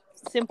a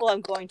simple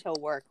I'm going to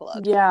work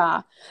look?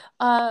 Yeah.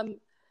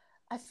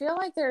 I feel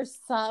like there's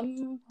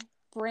some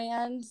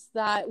brands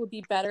that would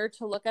be better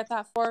to look at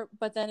that for,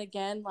 but then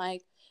again,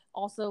 like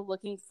also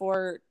looking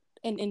for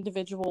an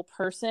individual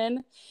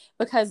person,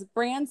 because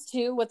brands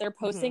too, what they're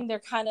posting, they're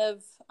kind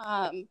of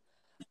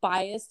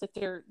biased if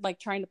they're like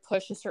trying to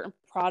push a certain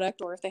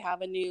product or if they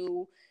have a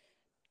new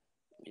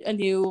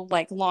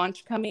like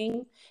launch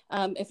coming.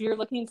 If you're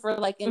looking for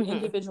like an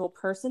individual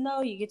person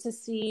though, you get to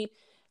see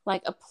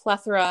like a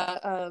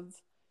plethora of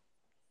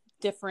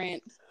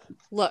different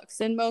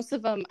looks, and most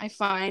of them I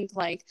find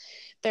like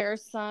there are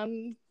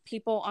some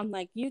people on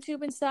like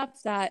YouTube and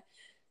stuff that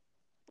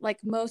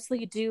like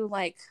mostly do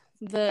like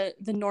the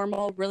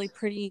normal really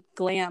pretty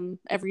glam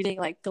everyday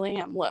like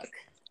glam look,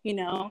 you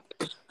know.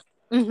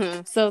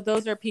 So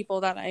those are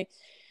people that I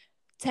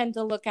tend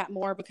to look at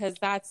more because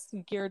that's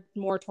geared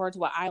more towards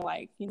what I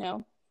like, you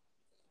know.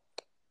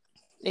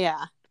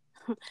 Yeah.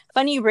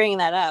 Funny you bringing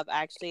that up.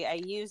 Actually, I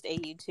used a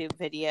YouTube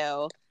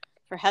video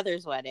for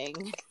Heather's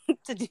wedding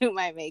to do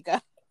my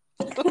makeup.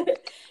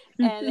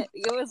 And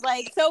it was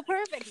like so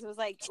perfect. It was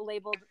like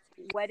labeled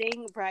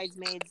wedding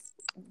bridesmaids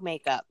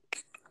makeup.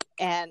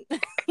 And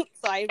so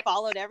I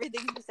followed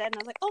everything she said and I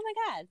was like, oh my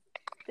God,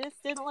 this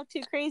didn't look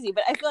too crazy.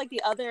 But I feel like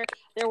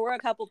there were a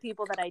couple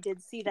people that I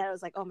did see that I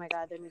was like, oh my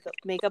God, their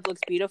makeup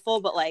looks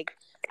beautiful. But like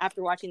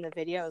after watching the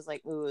video, I was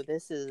like, ooh,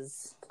 this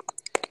is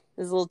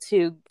a little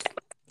too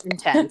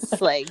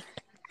intense. Like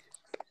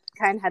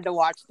kind of had to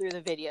watch through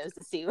the videos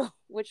to see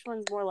which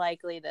one's more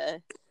likely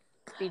to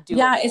be doable.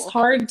 Yeah, it's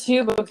hard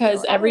too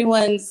because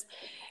everyone's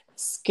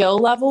skill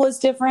level is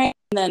different,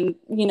 and then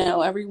you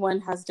know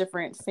everyone has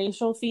different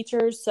facial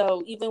features.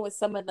 So even with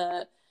some of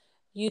the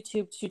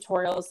YouTube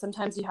tutorials,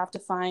 sometimes you have to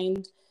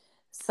find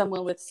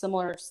someone with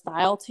similar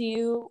style to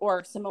you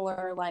or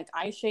similar like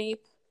eye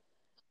shape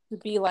to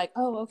be like,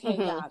 oh, okay,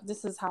 yeah,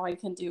 this is how I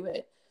can do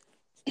it.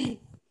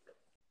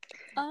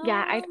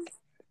 Yeah,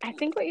 I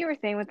think what you were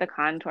saying with the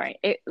contouring,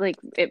 it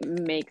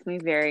makes me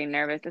very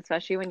nervous,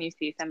 especially when you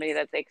see somebody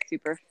that's like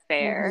super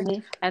fair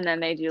and then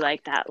they do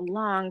like that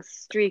long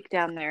streak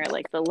down there,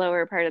 like the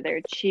lower part of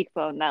their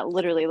cheekbone that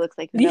literally looks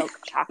like milk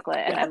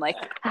chocolate. And I'm like,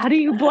 how do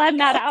you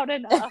blend that out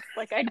enough?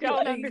 Like, I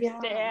don't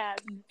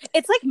understand.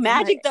 It's like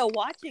magic though,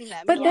 watching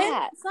them. But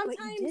then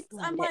sometimes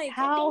I'm like,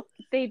 how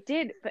they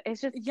did, but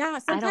it's just,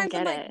 sometimes I don't get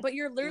I'm like, it. but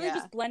you're literally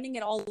just blending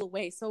it all the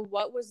way. So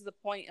what was the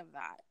point of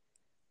that?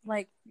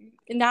 Like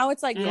now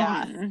it's like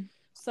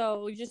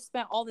so you just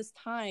spent all this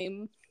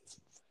time.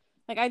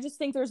 Like I just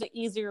think there's an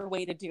easier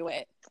way to do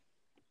it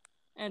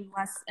and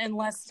less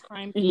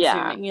time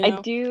consuming, you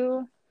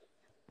know?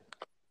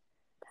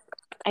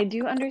 I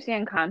do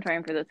understand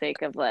contouring for the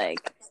sake of like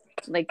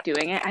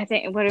doing it. I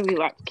think what did we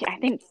watch? I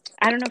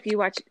don't know if you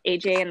watched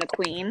AJ and the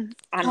Queen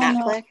on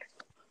Netflix.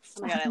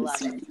 Oh my God, I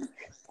love it.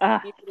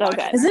 So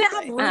good. Doesn't it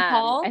have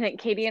RuPaul? I think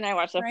Katie and I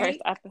watched the first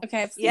episode.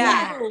 Okay, I've seen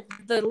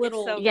the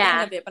little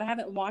end of it, but I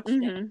haven't watched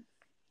it.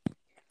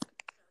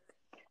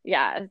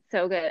 Yeah, it's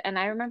so good. And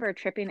I remember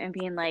tripping and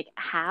being like,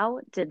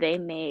 how did they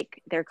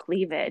make their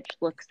cleavage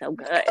look so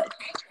good?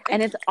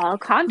 And it's all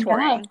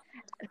contouring.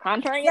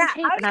 Contouring and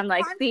tape. And I'm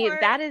like, see,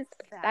 that is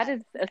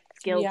a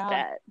skill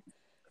set.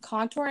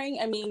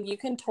 Contouring, I mean, you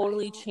can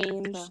totally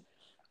change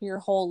your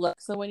whole look.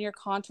 So when you're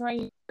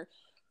contouring, you're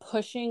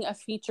pushing a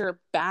feature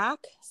back.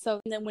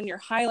 So then when you're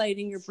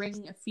highlighting, you're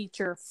bringing a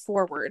feature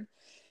forward.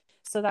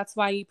 So that's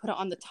why you put it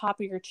on the top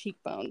of your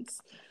cheekbones.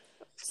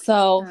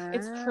 So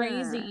it's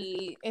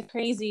crazy. It's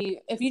crazy.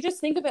 If you just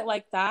think of it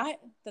like that,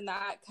 then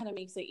that kind of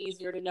makes it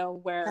easier to know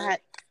where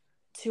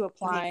to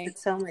apply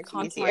so much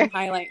contour and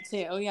highlight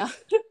too. Yeah.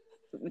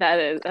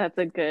 That's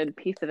a good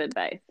piece of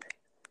advice.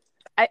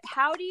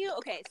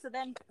 So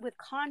then with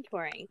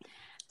contouring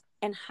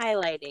and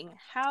highlighting,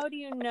 how do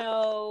you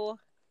know?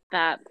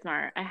 That's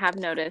smart. I have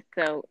noticed.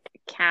 So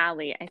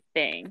Callie, I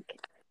think,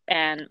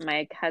 and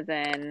my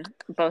cousin,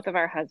 both of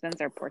our husbands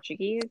are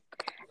Portuguese,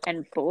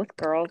 and both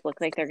girls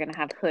look like they're going to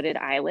have hooded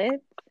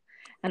eyelids.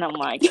 And I'm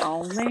like,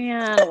 oh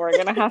man, we're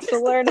going to have to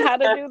learn how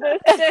to do this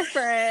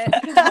different.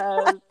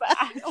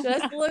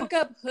 Just look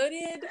up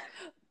hooded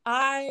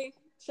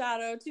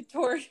eyeshadow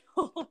tutorial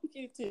on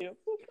YouTube.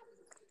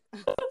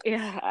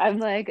 Yeah, I'm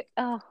like,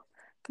 oh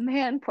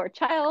man, poor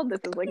child.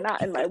 This is like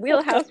not in my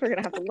wheelhouse. We're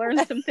going to have to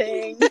learn some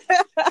things.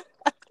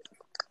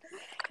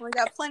 We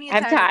got plenty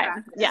of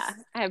time. Yeah,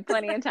 I have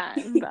plenty of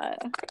time,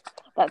 but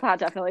that thought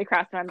definitely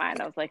crossed my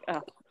mind. I was like,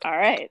 oh, all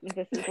right,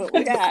 this is what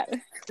we got.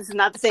 This is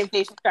not the same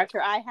facial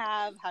structure I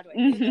have. How do I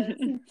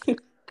do this?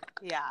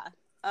 Yeah.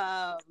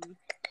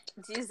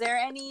 Is there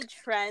any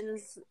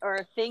trends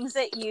or things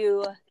that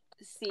you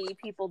see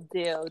people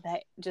do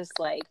that just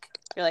like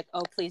you're like,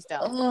 oh, please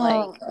don't.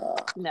 Like,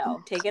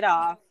 no, take it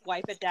off,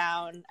 wipe it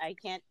down.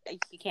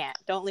 You can't.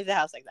 Don't leave the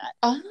house like that.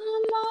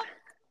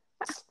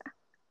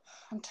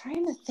 I'm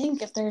trying to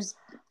think if there's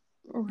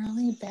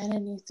really been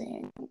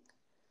anything.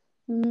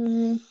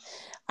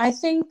 I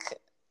think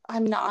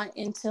I'm not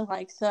into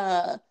like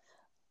the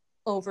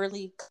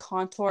overly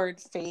contoured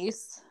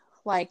face.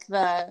 like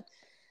the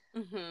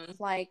Mm-hmm.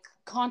 like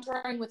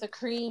contouring with a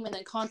cream and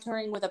then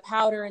contouring with a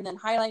powder and then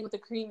highlighting with a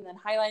cream and then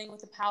highlighting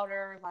with a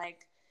powder.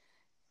 Like,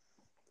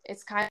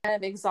 it's kind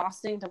of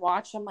exhausting to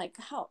watch. I'm like,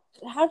 how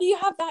do you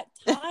have that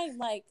time?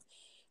 Like,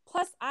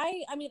 plus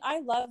I mean, I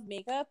love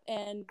makeup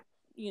and,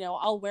 you know,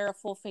 I'll wear a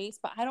full face,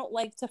 but I don't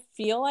like to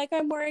feel like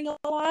I'm wearing a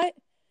lot.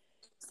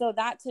 So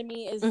that to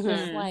me is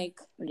just like,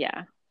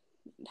 yeah,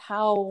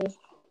 how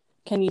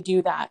can you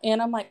do that?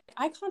 And I'm like,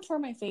 I contour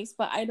my face,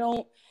 but I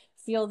don't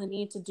feel the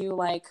need to do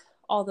like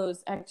all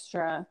those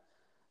extra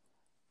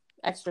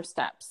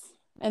steps.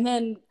 And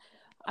then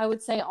I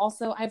would say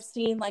also I've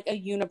seen like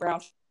a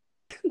unibrow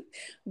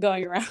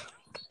going around.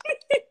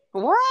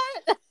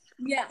 What?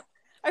 Yeah.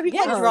 Are people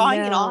Yeah.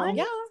 drawing it on?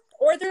 Yeah.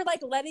 Or they're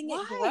like letting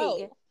Why? it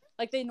grow.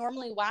 Like they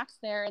normally wax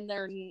there and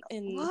they're in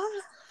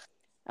What?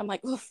 I'm like,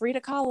 oh,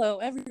 Frida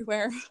Kahlo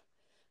everywhere.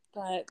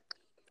 But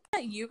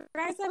you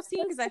guys have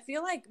seen, because I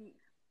feel like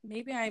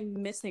maybe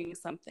I'm missing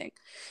something.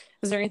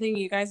 Is there anything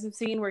you guys have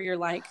seen where you're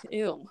like,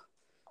 ew?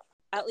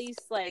 At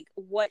least like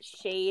what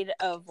shade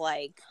of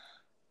like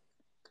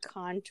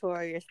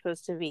contour you're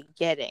supposed to be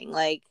getting?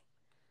 Like,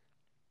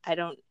 I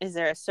don't. Is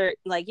there a certain,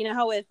 like, you know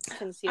how with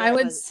concealer I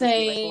would it's supposed to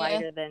be, say like,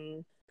 lighter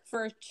than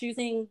for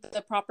choosing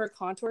the proper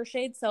contour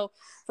shade. So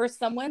for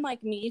someone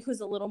like me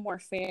who's a little more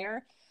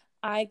fair,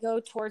 I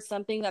go towards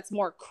something that's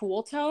more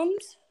cool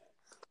toned.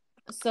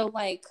 So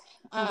like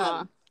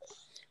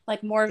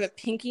like more of a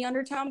pinky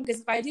undertone, because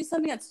if I do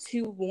something that's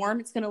too warm,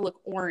 it's going to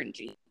look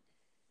orangey.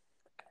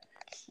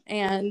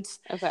 And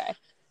okay.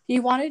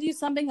 you want to do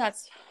something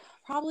that's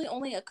probably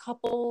only a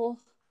couple,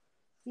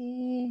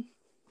 I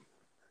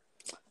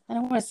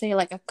don't want to say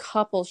like a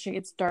couple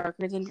shades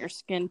darker than your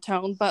skin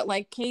tone, but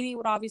like Katie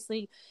would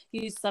obviously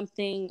use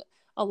something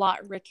a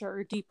lot richer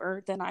or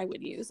deeper than I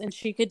would use. And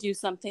she could do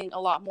something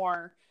a lot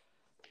more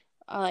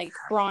like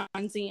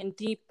bronzy and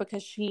deep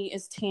because she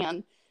is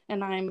tan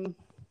and I'm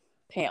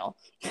pale.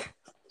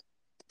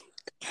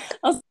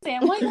 I'll say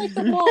I'm white like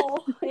the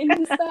wall in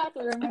this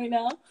bathroom right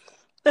now.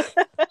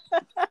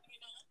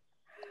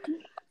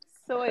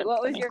 So wait,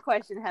 what was your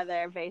question,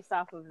 Heather, based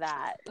off of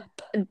that?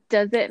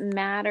 Does it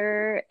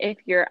matter if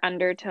your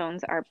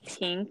undertones are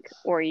pink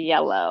or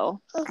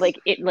yellow? Like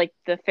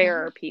the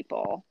fairer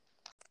people?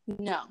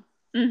 No.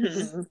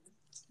 Mm-hmm.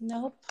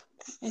 Nope.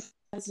 It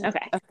doesn't.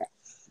 Okay.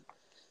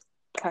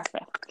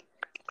 Perfect.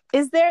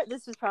 Is there,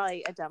 this is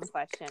probably a dumb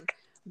question,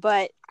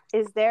 but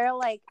is there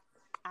like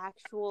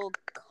actual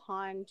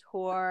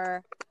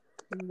contour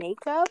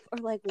makeup, or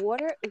like what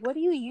do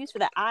you use for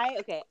that? I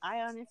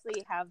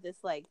honestly have this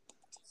like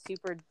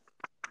super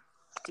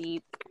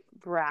deep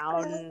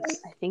brown,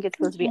 I think it's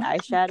supposed to be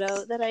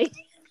eyeshadow that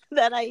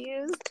I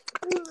use.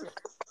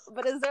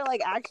 But is there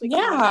like actually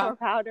contour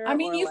powder? I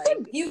mean, or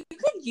you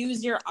could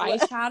use your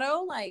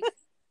eyeshadow. Like,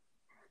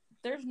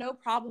 there's no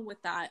problem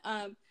with that.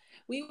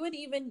 We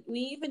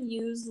even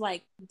use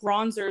like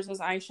bronzers as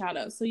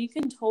eyeshadow, so you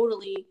can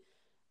totally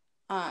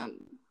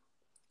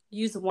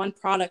use one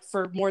product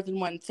for more than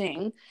one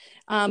thing.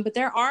 But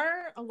there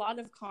are a lot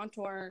of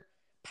contour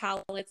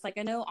palettes. Like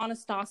I know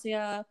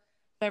Anastasia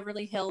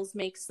Beverly Hills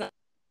makes them.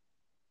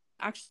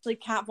 Actually,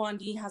 Kat Von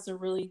D has a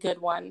really good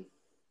one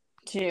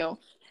too,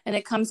 and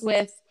it comes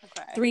with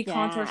 3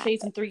 contour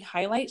shades and 3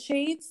 highlight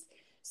shades.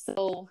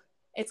 So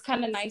it's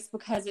kind of nice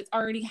because it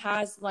already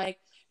has like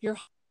your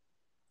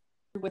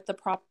with the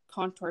proper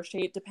contour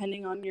shade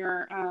depending on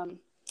your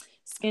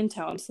skin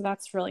tone. So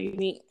that's really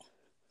neat.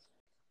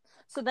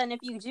 So then if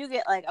you do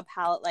get like a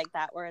palette like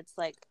that where it's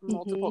like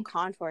multiple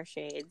contour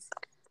shades,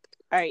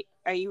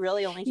 are you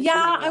really only just using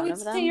one I would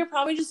of them? say you're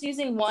probably just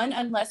using one,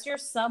 unless you're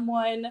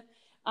someone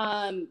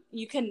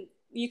you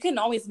can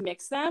always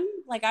mix them.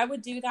 Like I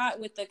would do that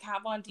with the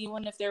Kat Von D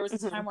one if there was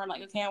a time where I'm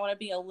like, okay, I want to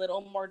be a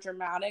little more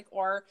dramatic,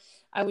 or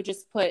I would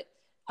just put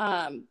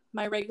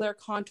my regular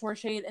contour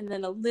shade and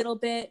then a little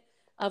bit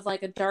of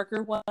like a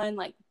darker one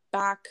like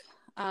back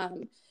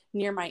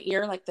near my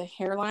ear, like the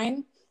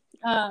hairline.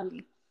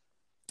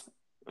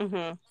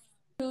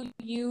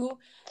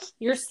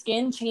 Your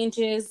skin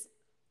changes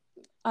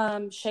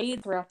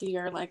shade throughout the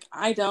year. Like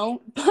I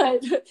don't,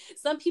 but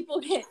some people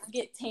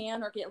get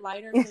tan or get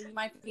lighter, so you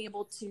might be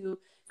able to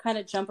kind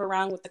of jump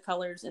around with the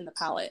colors in the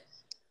palette.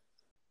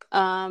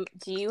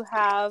 Do you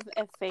have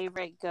a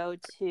favorite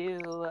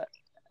go-to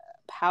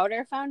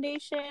powder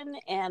foundation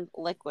and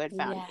liquid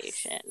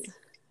foundation? Yes.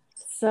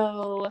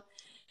 So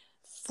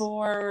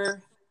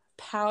for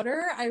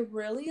powder, I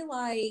really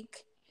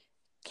like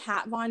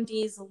Kat Von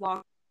D's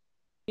Long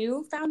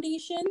New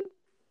foundation,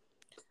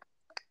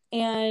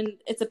 and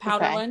it's a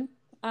powder one.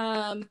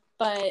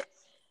 But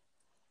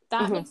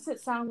that makes it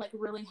sound like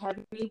really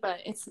heavy,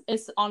 but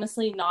it's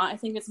honestly not. I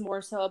think it's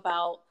more so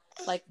about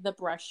like the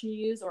brush you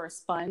use or a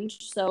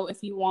sponge. So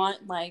if you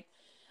want like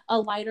a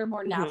lighter,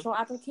 more natural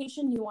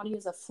application, you want to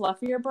use a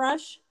fluffier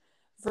brush,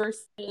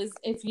 versus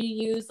if you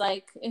use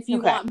if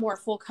you want more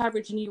full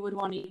coverage and you would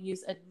want to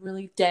use a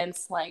really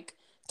dense, like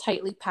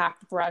tightly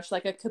packed brush,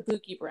 like a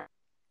kabuki brush,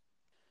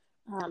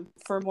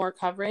 for more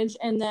coverage.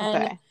 And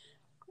then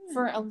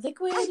for a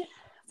liquid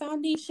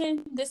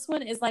foundation. This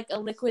one is like a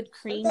liquid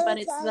cream, but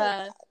it's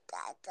the...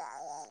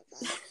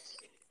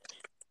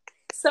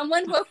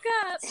 Someone woke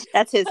up.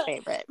 That's his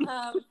favorite.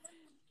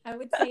 I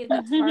would say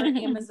the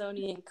Tarte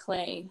Amazonian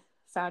Clay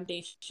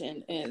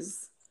foundation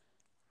is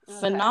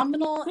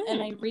phenomenal.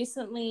 And I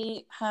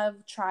recently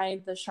have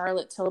tried the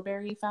Charlotte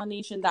Tilbury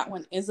foundation. That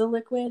one is a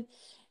liquid.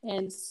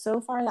 And so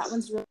far, that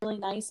one's really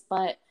nice.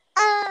 But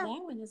that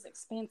one is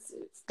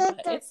expensive.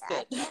 But it's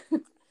good.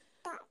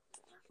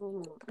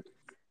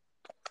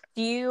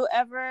 Do you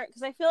ever...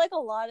 Because I feel like a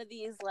lot of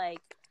these, like,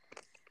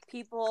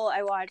 people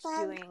I watch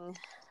doing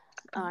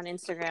on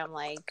Instagram,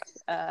 like,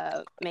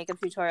 makeup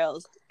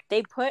tutorials,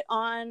 they put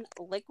on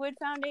liquid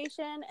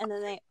foundation and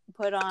then they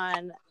put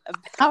on a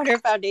powder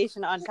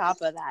foundation on top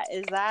of that.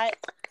 Is that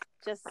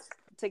just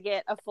to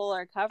get a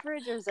fuller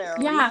coverage, or is there a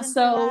reason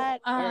for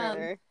that?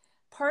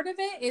 Part of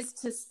it is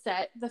to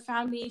set the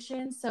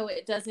foundation so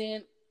it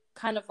doesn't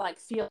kind of like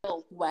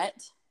feel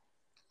wet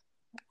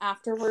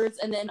afterwards,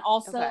 and then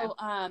also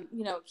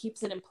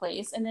keeps it in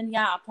place. And then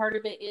part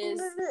of it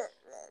is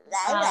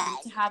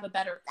to have a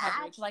better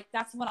coverage. Like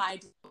that's what I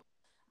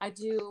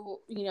do.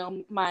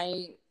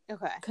 My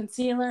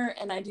concealer,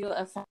 and I do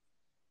a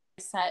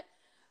set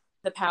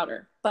the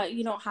powder, but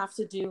you don't have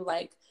to do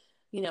like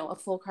a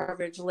full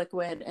coverage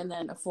liquid and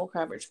then a full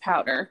coverage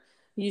powder.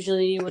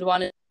 Usually you would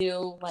want to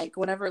do like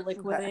whatever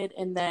liquid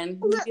and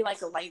then maybe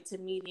like a light to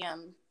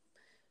medium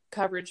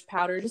coverage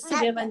powder, just to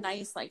give a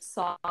nice like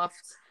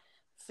soft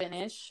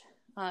finish,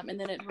 and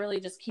then it really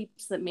just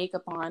keeps the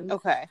makeup on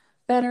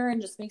better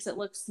and just makes it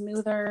look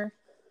smoother.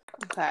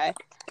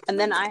 And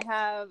then I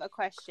have a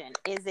question: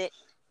 is it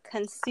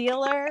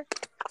concealer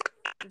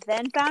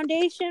then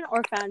foundation,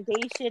 or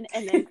foundation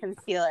and then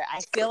concealer? I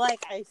feel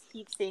like I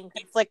keep seeing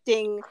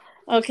conflicting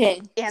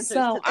answers.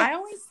 So I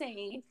always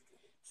say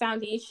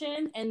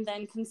foundation and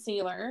then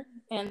concealer,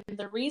 and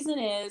the reason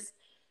is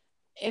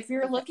if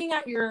you're looking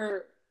at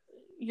your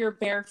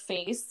bare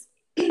face,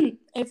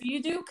 if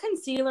you do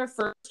concealer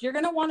first, you're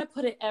going to want to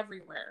put it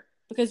everywhere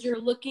because you're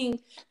like,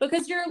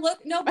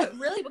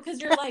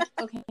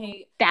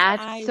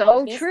 that's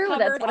so true.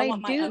 That's what I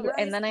do.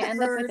 And then I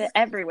end up with it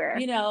everywhere.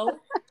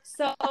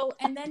 So,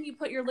 and then you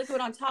put your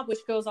liquid on top,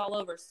 which goes all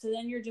over. So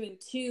then you're doing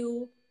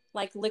 2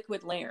 like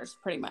liquid layers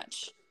pretty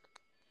much.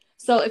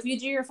 So if you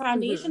do your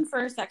foundation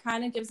first, that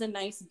kind of gives a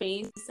nice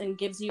base and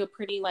gives you a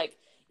pretty like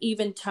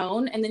even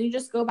tone. And then you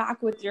just go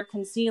back with your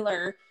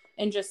concealer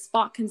and just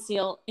spot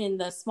conceal in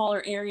the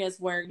smaller areas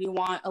where you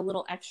want a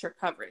little extra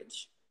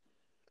coverage.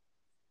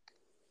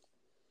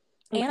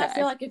 And I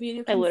feel like if you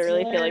do concealer... I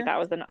literally feel like that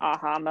was an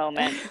aha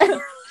moment. I feel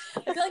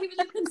like if you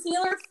do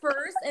concealer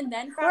first and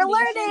then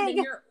foundation, then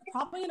you're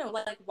probably going to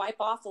like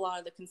wipe off a lot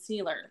of the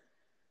concealer.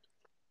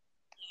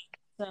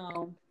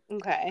 So...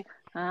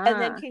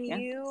 And then can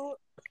you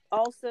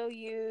also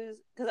use...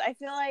 Because I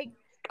feel like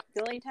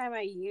the only time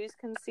I use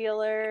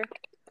concealer...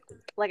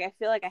 Like, I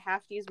feel like I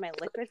have to use my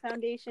liquid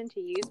foundation to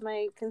use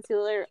my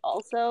concealer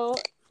also.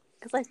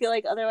 Because I feel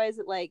like otherwise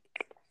it, like,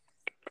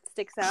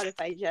 sticks out if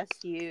I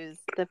just use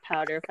the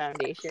powder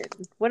foundation.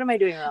 What am I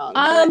doing wrong?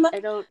 I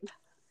don't...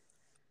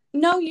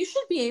 No, you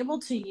should be able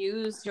to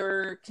use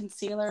your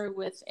concealer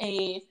with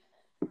a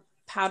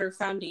powder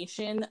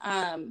foundation.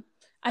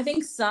 I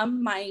think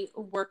some might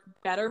work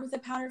better with a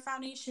powder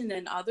foundation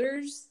than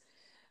others.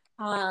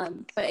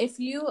 But if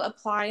you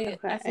apply,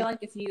 I feel like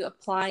if you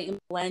apply and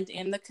blend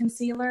in the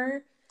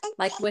concealer,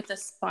 like with a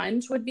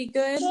sponge would be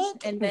good,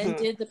 and then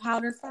did the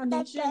powder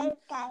foundation,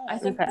 I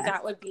think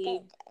that would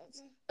be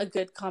a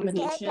good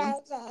combination. He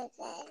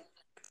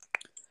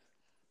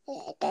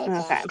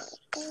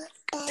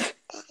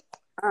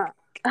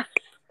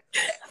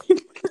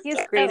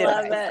has great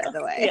advice, by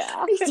the way.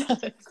 Yeah.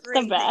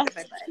 The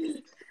best.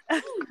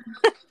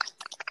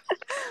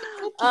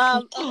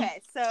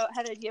 Okay, so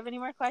Heather, do you have any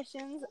more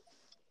questions?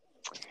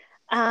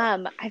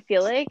 I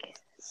feel like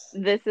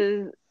this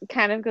is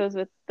kind of goes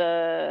with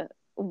the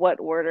what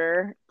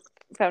order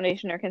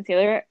foundation or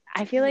concealer.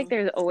 I feel like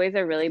there's always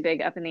a really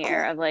big up in the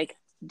air of like,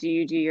 do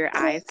you do your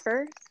eyes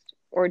first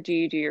or do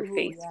you do your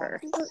face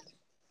first?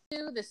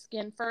 Do the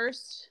skin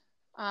first.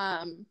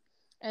 And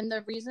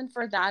the reason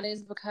for that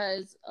is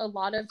because a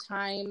lot of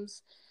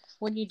times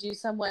when you do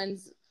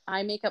someone's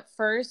eye makeup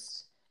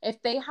first,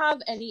 if they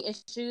have any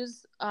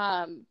issues,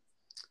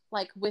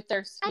 like with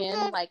their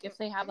skin, like if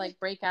they have like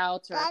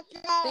breakouts or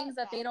things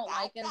that they don't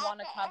like and want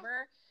to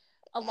cover,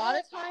 a lot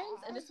of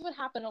times, and this would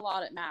happen a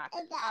lot at MAC,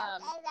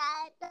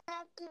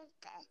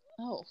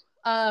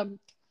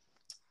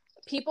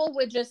 people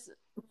would just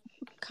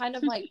kind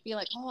of like be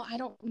like, oh, I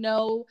don't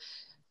know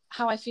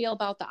how I feel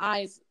about the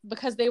eyes,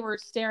 because they were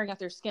staring at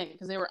their skin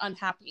because they were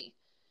unhappy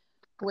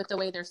with the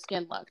way their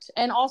skin looked.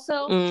 And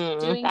also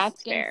doing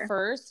skin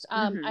first,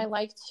 I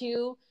like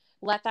to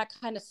let that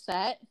kind of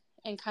set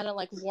and kind of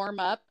like warm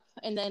up.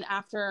 And then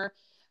after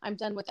I'm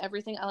done with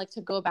everything, I like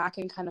to go back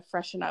and kind of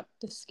freshen up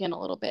the skin a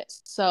little bit.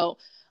 So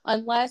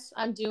unless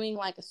I'm doing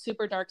like a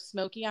super dark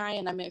smoky eye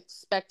and I'm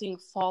expecting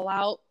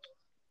fallout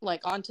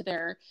like onto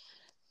their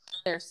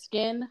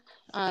skin,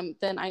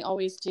 then I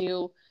always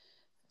do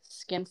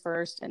skin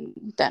first and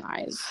then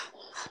eyes.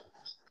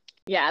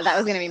 Yeah, that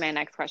was going to be my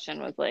next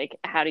question, was like,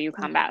 how do you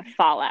combat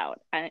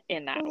fallout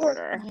in that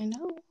order? I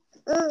know.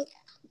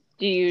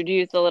 Do you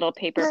use the little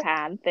paper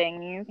pad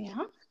things?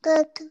 Yeah.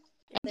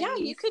 Yeah,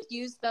 you could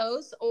use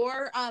those,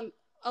 or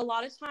a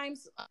lot of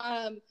times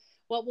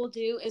what we'll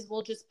do is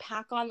we'll just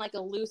pack on like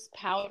a loose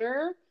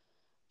powder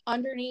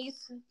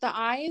underneath the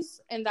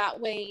eyes, and that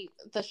way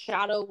the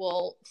shadow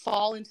will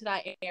fall into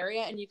that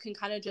area and you can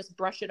kind of just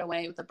brush it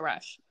away with a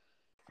brush.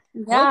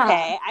 Yeah.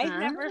 Okay, I've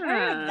never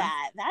heard of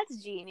that. That's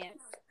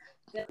genius.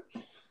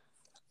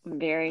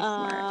 Very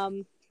smart.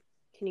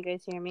 Can you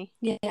guys hear me?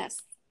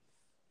 Yes.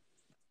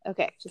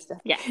 Okay,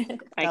 yeah,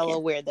 got a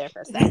little weird there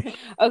for a second.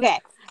 Okay.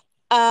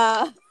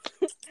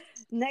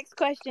 Next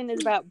question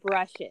is about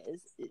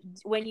brushes.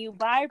 When you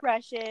buy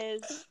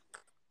brushes,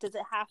 does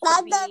it have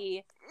to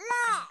be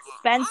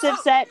expensive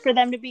set for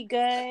them to be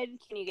good?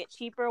 Can you get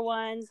cheaper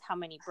ones? How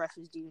many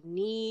brushes do you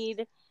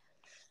need?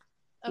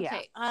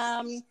 Okay.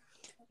 Yeah.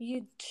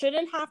 You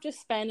shouldn't have to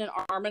spend an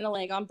arm and a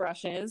leg on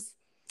brushes,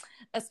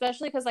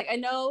 especially because, like, I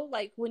know,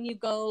 like, when you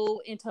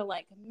go into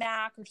like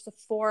MAC or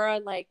Sephora,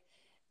 like,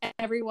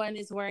 everyone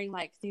is wearing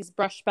like these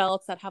brush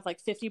belts that have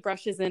like 50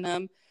 brushes in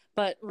them,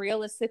 but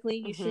realistically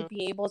you should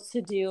be able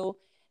to do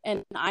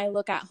an eye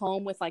look at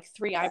home with like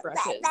 3 eye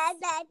brushes.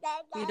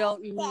 You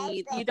don't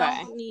need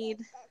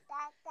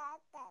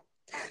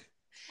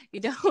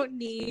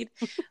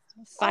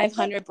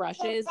 500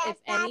 brushes. If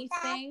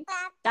anything,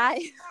 that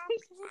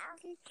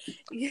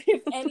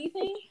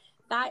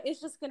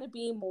is just going to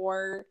be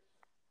more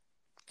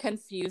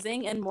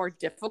confusing and more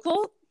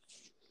difficult.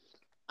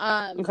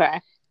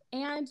 Okay.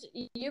 And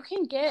you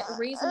can get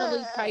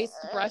reasonably priced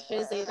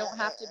brushes. They don't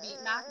have to be.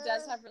 MAC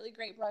does have really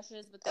great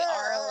brushes, but they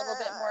are a little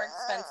bit more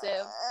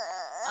expensive.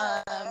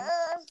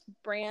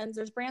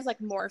 There's brands like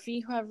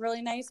Morphe who have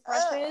really nice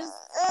brushes.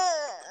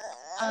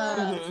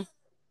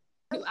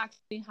 Who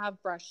actually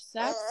have brush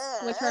sets,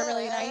 which are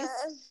really nice.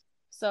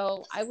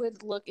 So I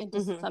would look into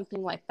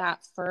something like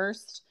that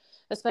first,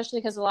 especially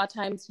because a lot of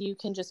times you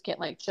can just get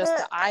like just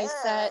the eye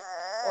set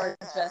or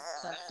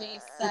just the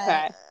face set.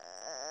 Okay.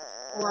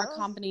 Or a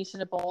combination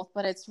of both,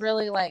 but it's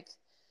really like,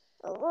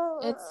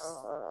 it's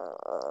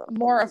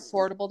more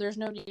affordable. There's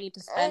no need to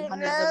spend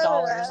hundreds of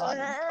dollars on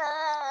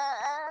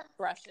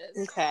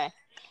brushes. Okay.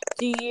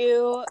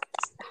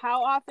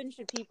 How often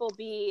should people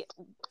be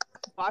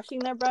washing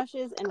their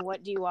brushes, and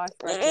what do you wash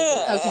brushes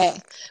with? Okay.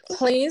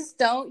 Please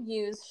don't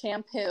use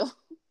shampoo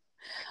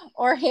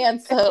or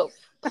hand soap.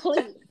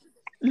 Please.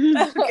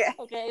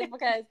 Okay,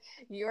 because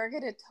you are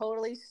going to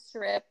totally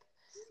strip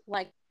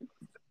like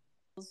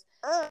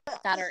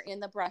that are in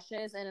the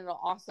brushes, and it'll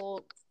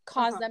also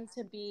cause them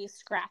to be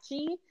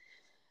scratchy.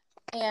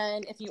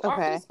 And if you are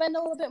going to spend a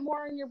little bit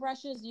more on your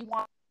brushes, you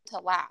want it to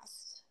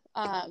last.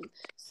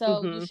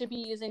 So you should be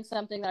using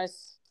something that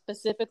is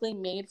specifically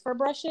made for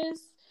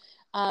brushes.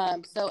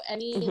 So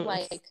any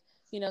like,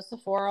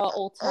 Sephora,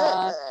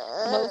 Ulta,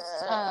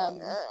 most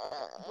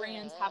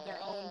brands have their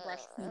own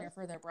brush cleaner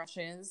for their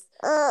brushes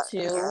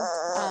too.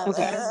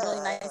 There's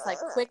really nice like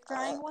quick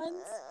drying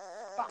ones.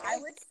 But I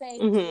would say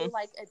do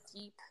like a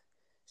deep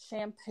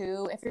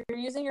shampoo. If you're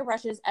using your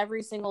brushes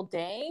every single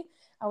day,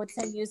 I would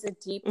say use a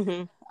deep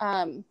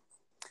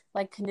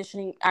like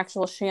conditioning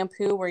actual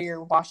shampoo where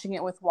you're washing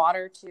it with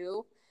water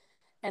too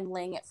and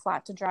laying it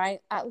flat to dry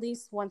at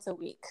least once a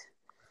week.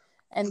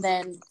 And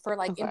then for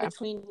like in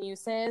between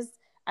uses,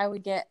 I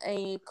would get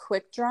a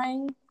quick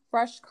drying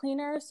brush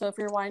cleaner. So if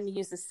you're wanting to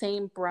use the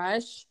same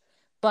brush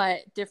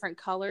but different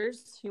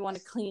colors, you want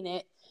to clean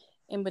it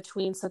in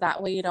between, so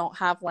that way you don't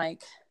have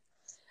like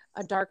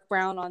a dark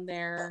brown on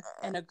there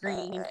and a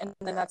green, and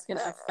then that's going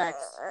to affect,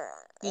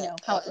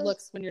 how it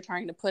looks when you're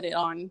trying to put it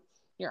on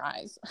your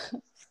eyes.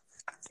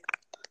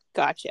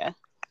 Gotcha.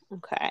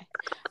 Okay.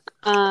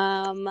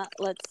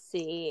 Let's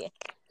see.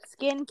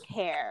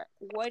 Skincare.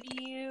 What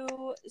do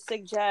you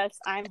suggest?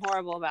 I'm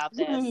horrible about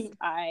this.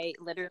 I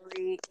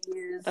literally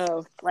use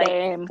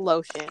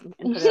lotion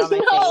and put it on my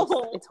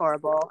face. It's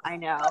horrible. I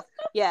know.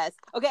 Yes.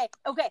 Okay.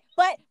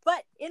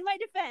 But in my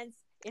defense,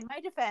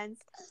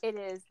 it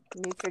is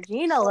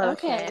Neutrogena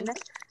lotion,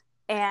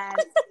 and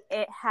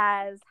it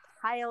has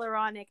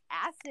hyaluronic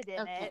acid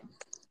in it,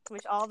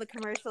 which all the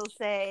commercials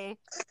say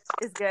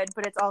is good,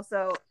 but it's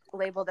also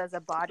labeled as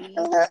a body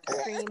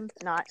cream,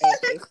 not a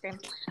face cream.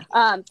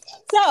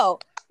 So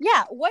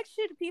yeah, what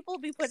should people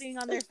be putting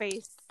on their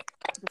face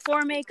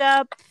before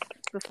makeup,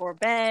 before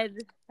bed,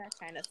 that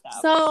kind of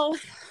stuff? So,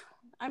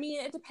 I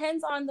mean, it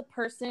depends on the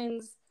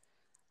person's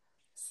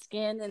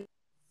skin and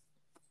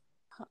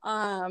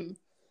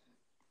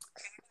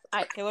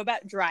what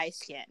about dry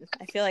skin?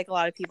 I feel like a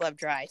lot of people have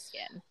dry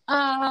skin.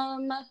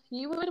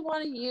 You would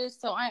want to use,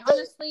 so I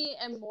honestly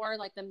am more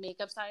like the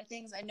makeup side of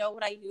things. I know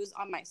what I use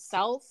on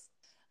myself.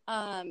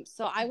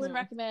 So I would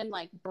recommend,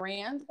 like,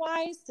 brand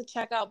wise, to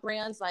check out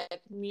brands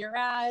like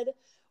Murad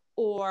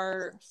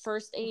or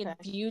First Aid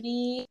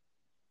Beauty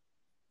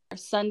or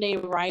Sunday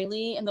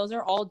Riley, and those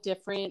are all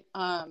different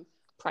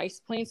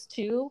price points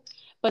too,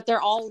 but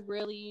they're all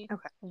really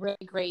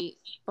really great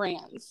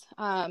brands.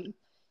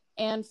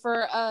 And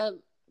for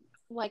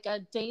like a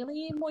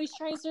daily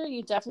moisturizer,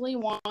 you definitely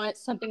want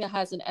something that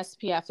has an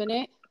SPF in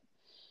it.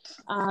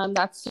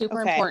 That's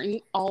super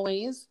important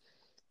always.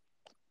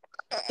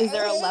 Is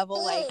there a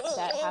level like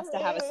that has to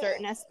have a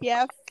certain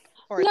SPF,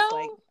 or No, it's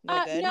like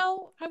no good?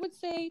 no, I would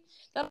say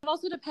that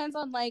also depends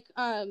on like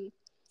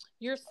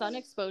your sun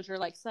exposure.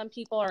 Like some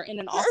people are in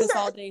an office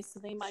all day, so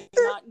they might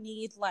not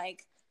need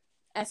like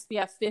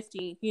SPF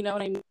 50. You know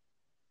what I mean?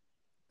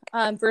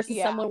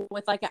 Versus someone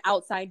with like an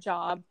outside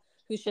job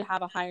who should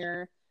have a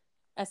higher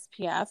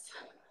SPF.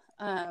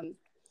 And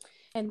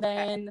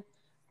then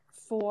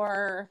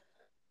for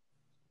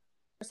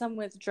someone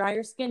with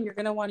drier skin, you're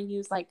gonna want to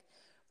use like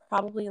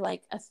probably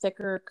like a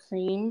thicker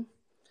cream,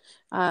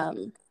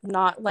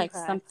 not like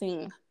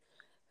something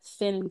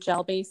thin and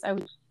gel based. I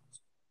would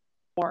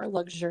more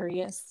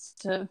luxurious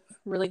to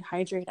really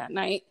hydrate at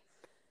night.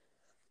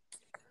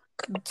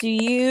 Do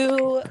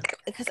you,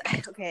 because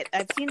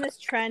I've seen this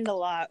trend a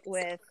lot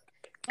with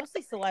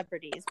mostly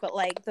celebrities, but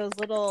like those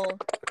little,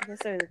 I guess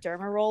they're the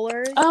derma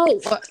rollers.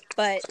 Oh,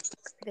 but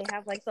they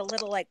have like the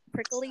little like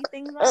prickly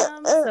things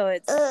on them, so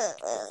it's,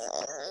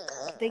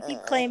 they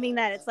keep claiming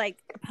that it's like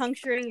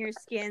puncturing your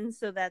skin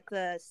so that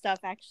the stuff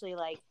actually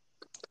like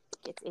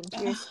gets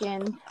into your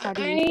skin. How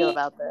do you feel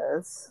about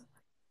those?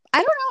 I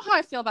don't know how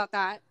I feel about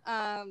that.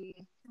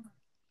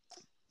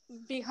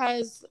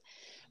 Because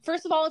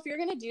first of all, if you're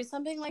going to do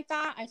something like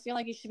that, I feel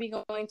like you should be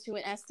going to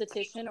an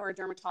esthetician or a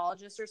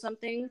dermatologist or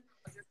something,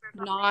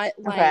 not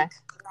like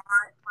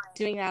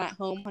doing that at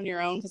home on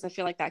your own, because I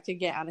feel like that could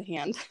get out of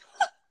hand.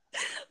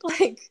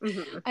 Like,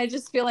 I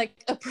just feel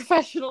like a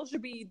professional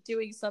should be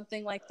doing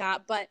something like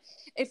that. But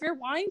if you're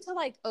wanting to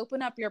like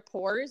open up your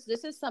pores,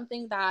 this is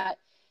something that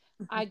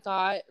I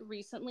got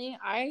recently.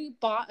 I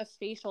bought a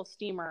facial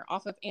steamer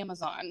off of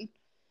Amazon.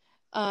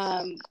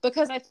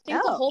 Because I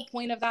think the whole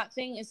point of that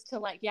thing is to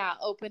like,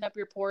 open up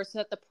your pores so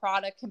that the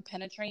product can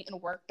penetrate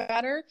and work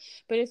better.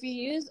 But if you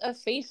use a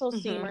facial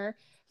steamer,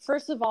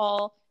 first of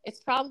all, it's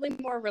probably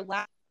more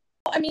relaxed.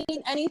 I mean,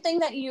 anything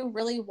that you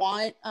really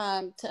want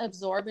to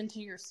absorb into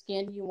your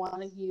skin, you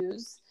want to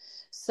use.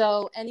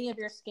 So any of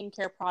your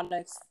skincare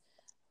products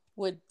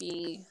would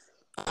be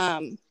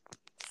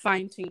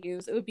fine to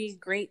use. It would be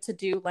great to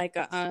do like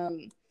a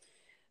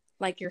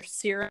like your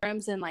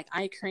serums and like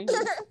eye cream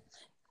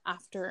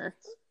after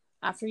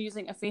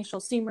using a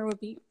facial steamer would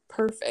be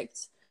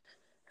perfect.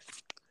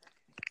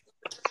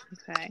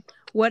 Okay.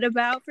 What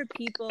about for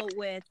people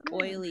with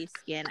oily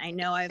skin? I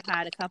know I've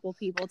had a couple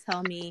people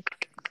tell me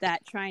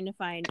that trying to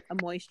find a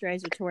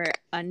moisturizer to wear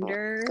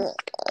under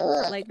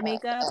like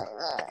makeup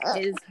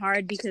is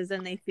hard, because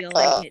then they feel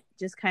like it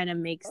just kind of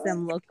makes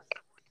them look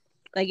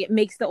like it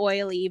makes the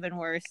oily even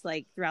worse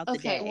like throughout the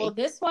day. Well,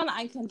 this one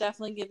I can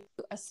definitely give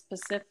you a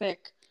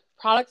specific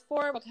product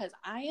for, because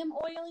I am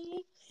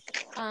oily.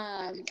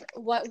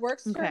 What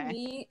works for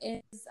me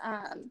is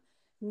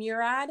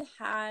Murad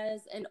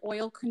has an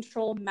oil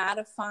control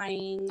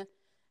mattifying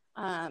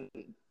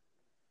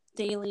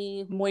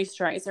daily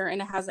moisturizer,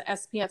 and it has an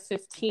SPF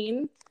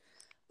 15,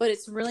 but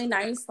it's really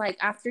nice. Like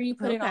after you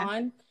put it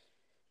on,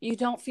 you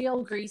don't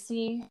feel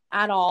greasy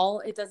at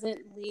all. It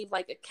doesn't leave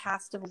like a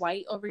cast of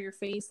white over your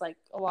face like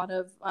a lot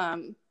of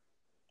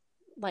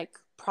like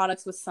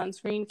products with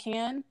sunscreen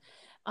can.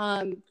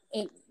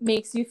 It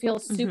makes you feel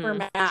super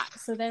matte.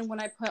 So then when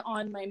I put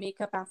on my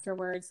makeup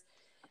afterwards,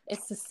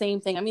 it's the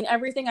same thing. I mean,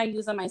 everything I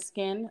use on my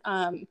skin,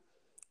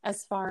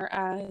 as far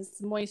as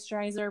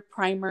moisturizer,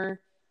 primer,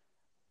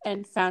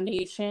 and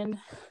foundation,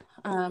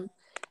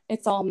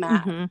 it's all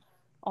matte,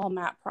 all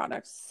matte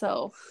products.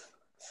 So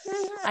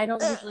I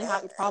don't usually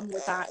have a problem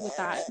with that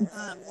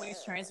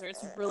moisturizer.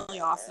 It's really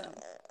awesome.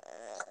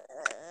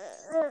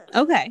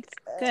 Okay,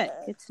 good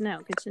to know.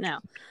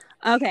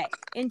 Okay,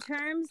 in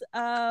terms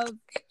of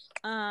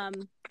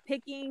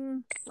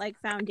picking like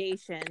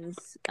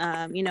foundations,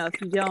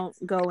 if you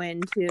don't go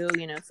into,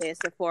 say a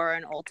Sephora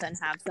and Ulta and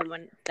have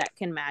someone that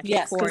can match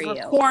it for you.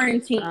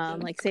 Quarantine.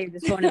 Like say you're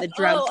just going to the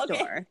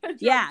drugstore.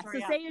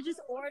 Say you're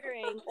just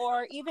ordering,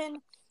 or even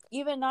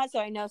not so.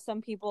 I know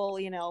some people,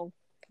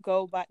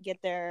 go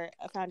get their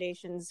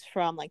foundations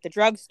from like the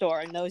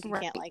drugstore, and those you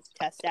can't like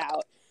test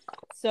out.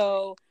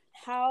 So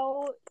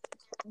how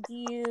do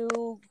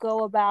you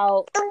go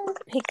about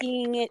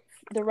picking it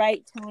the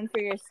right tone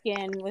for your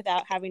skin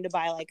without having to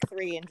buy like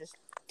 3 and just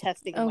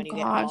testing them when you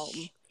get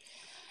home?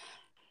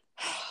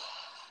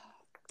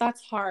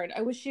 That's hard.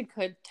 I wish you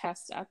could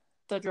test at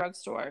the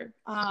drugstore.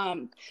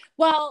 Okay.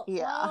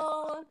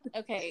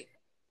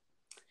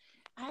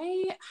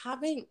 I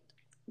haven't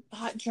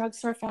bought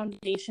drugstore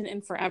foundation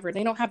in forever.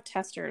 They don't have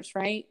testers,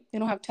 right? They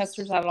don't have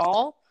testers at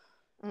all.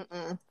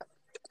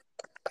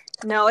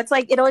 No, it's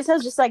like it always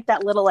has just like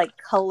that little like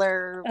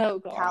color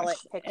palette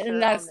picture on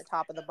the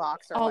top of the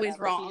box, or always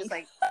whatever. wrong. So just,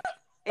 like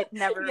it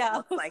never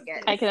looks like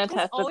it. I can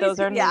attest that those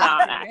are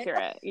not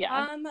accurate.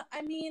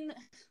 I mean,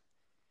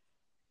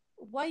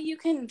 what you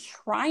can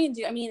try and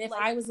do. I mean, if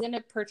I was going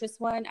to purchase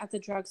one at the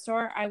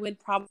drugstore, I would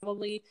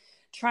probably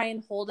try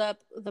and hold up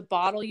the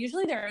bottle.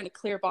 Usually they're in a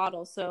clear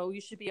bottle, so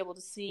you should be able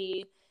to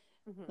see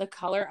the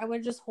color. I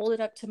would just hold it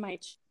up to my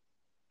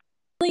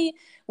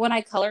when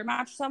I color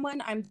match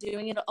someone, I'm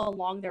doing it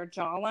along their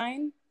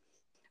jawline.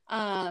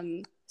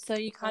 So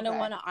you kind of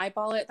want to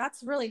eyeball it.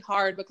 That's really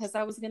hard because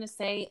I was going to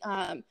say,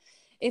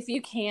 if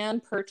you can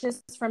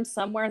purchase from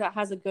somewhere that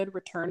has a good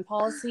return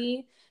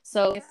policy.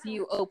 So if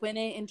you open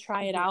it and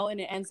try it out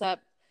and it ends up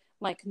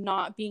like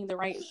not being the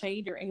right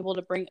shade, you're able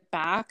to bring it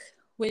back,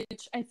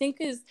 which I think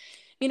is,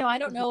 you know, I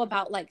don't know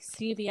about like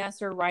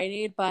CVS or Rite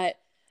Aid, but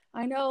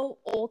I know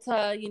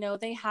Ulta, you know,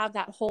 they have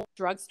that whole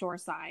drugstore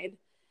side.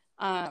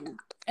 And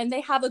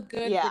they have a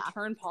good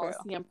return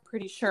policy, I'm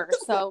pretty sure.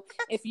 So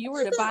if you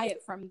were to buy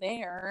it from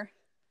there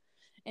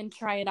and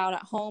try it out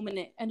at home and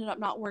it ended up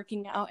not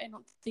working out, I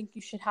don't think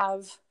you should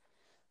have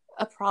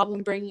a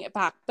problem bringing it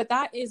back. But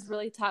that is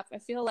really tough. I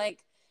feel like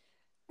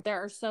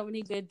there are so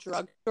many good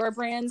drugstore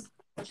brands.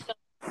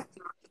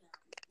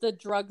 The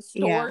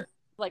drugstore,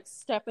 like,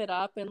 step it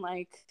up and,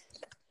 like,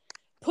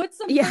 put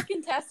some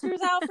freaking testers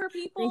out for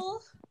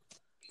people.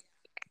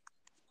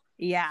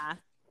 Yeah.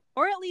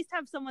 Or at least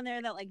have someone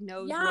there that, like,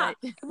 knows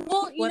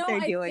what they're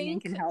doing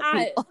and can help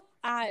people.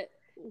 At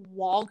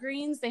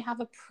Walgreens, they have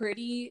a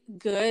pretty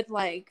good,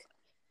 like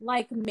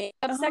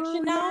makeup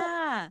section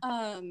now.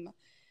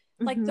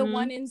 Like, the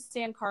one in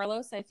San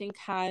Carlos, I think,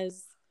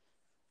 has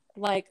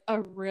like a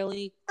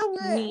really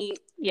neat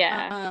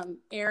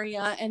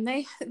area, and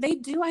they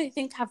do, I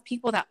think, have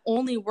people that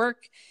only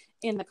work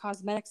in the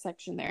cosmetic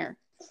section there.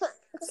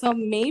 So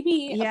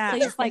maybe a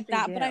place like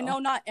that, but I know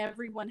not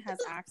everyone has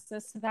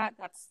access to that.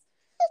 That's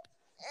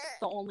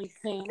the only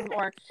thing.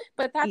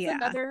 But that's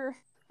another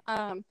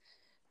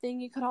thing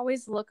you could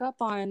always look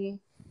up on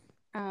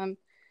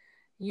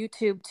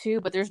YouTube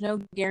too, but there's no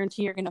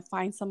guarantee you're gonna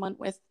find someone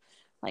with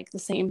like the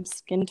same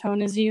skin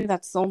tone as you.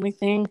 That's the only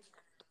thing.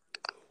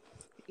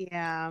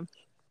 Yeah.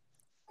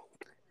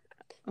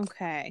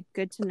 Okay,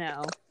 good to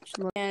know.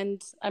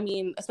 And I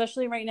mean,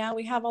 especially right now,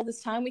 we have all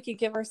this time, we could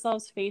give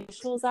ourselves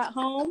facials at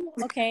home.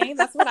 Okay,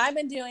 that's what I've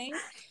been doing.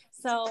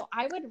 So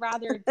I would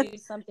rather do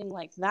something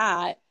like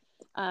that.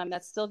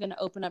 That's still going to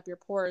open up your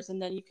pores, and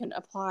then you can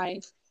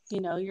apply, you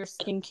know, your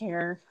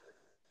skincare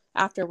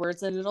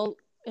afterwards, and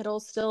it'll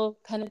still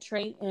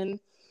penetrate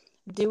and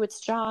do its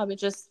job. It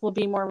just will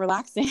be more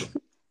relaxing.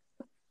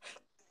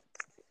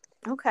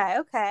 Okay,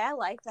 I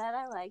like that.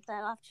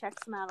 I'll check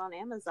some out on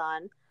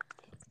Amazon.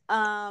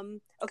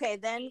 Okay,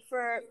 then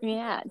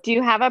do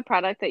you have a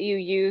product that you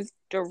use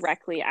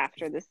directly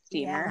after the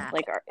steamer?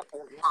 Like,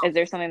 is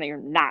there something that you're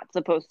not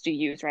supposed to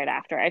use right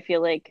after? I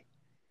feel like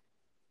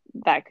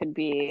that could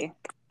be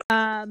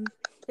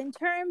in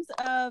terms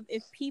of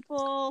if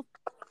people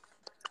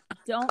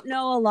don't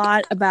know a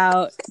lot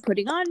about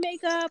putting on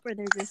makeup, or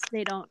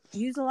they don't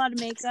use a lot of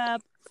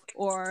makeup,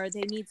 or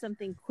they need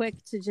something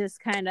quick to just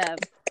kind of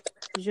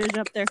zhuzh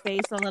up their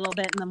face a little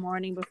bit in the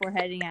morning before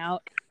heading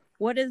out,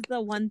 what is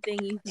the one thing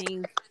you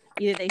think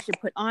either they should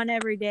put on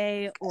every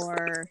day,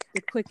 or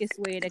the quickest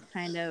way to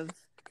kind of,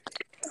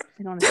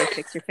 I don't want to say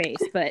fix your face,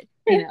 but,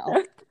 you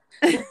know,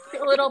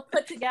 a little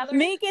put together,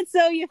 make it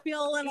so you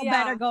feel a little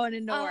better going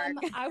into work?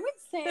 I would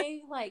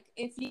say, like,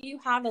 if you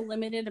have a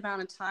limited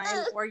amount of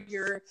time, or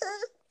you're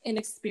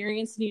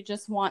inexperienced and you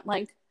just want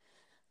like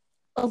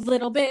a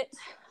little bit,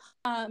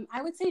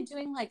 I would say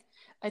doing like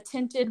a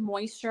tinted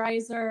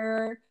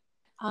moisturizer,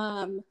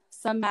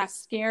 some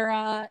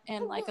mascara,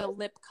 and like a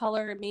lip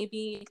color,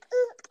 maybe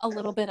a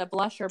little bit of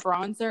blush or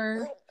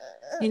bronzer,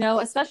 you know,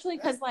 especially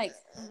because like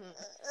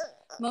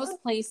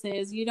most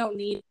places you don't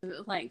need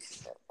like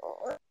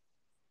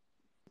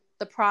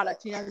the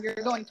product, you know, you're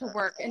going to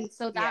work, and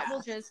so that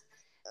will just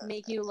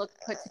make you look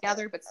put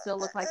together but still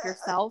look like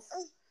yourself,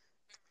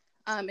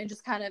 and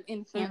just kind of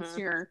enhance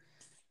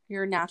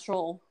your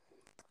natural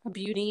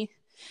beauty.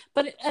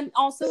 But and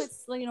also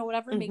it's, you know,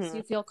 whatever makes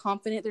you feel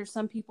confident. There's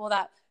some people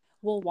that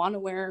will want to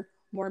wear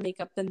more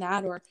makeup than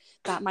that, or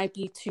that might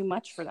be too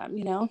much for them,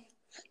 you know.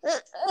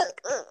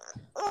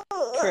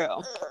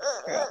 True.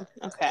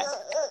 Okay,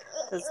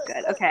 that's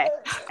good. Okay,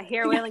 I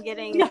hear Waylon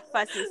getting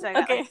fussy, so I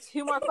got like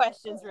 2 more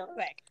questions real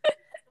quick.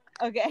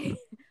 Okay.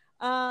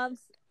 I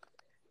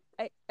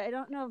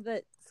don't know if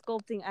that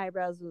sculpting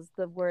eyebrows was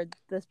the word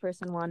this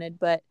person wanted,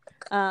 but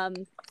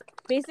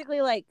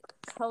basically like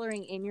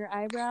coloring in your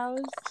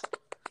eyebrows.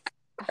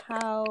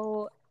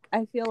 How,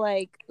 I feel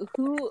like,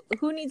 who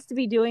needs to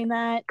be doing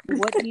that?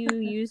 What do you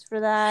use for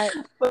that?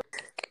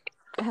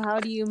 How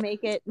do you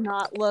make it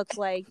not look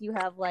like you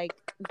have like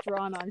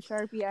drawn on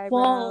Sharpie eyebrows?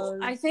 Well,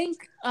 I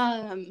think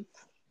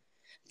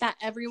that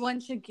everyone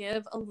should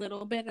give a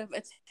little bit of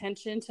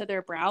attention to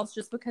their brows,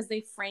 just because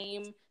they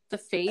frame the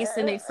face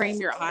and they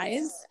frame your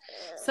eyes.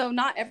 So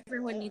not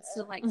everyone needs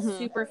to like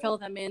super fill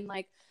them in.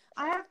 Like,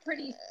 I have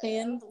pretty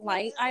thin,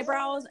 light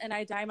eyebrows, and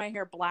I dye my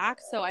hair black,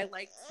 so I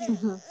like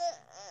to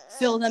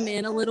fill them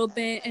in a little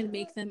bit and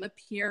make them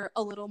appear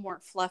a little more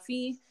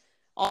fluffy.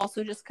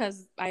 Also, just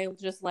because I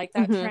just like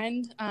that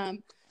trend.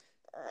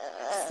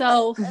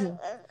 So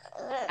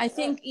I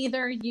think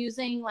either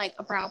using like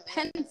a brow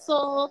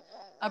pencil,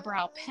 a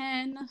brow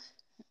pen,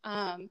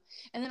 And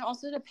then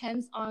also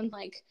depends on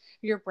like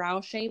your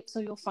brow shape. So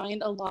you'll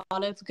find a lot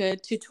of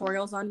good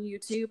tutorials on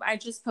YouTube. I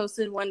just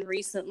posted one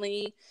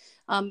recently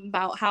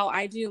about how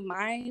I do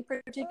my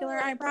particular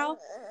eyebrow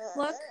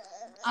look.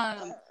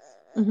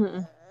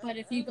 But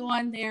if you go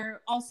on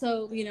there,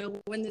 also, you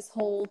know, when this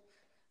whole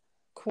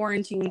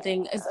quarantine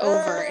thing is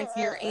over, if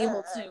you're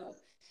able to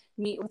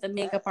meet with a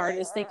makeup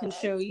artist, they can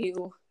show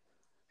you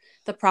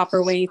the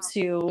proper way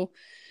to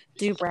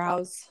do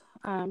brows,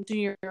 do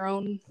your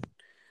own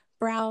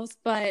brows.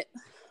 But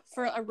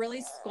for a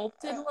really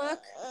sculpted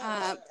look,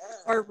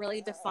 or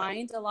really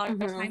defined, a lot of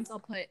times I'll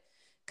put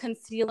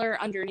concealer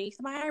underneath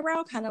my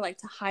eyebrow, kind of like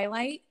to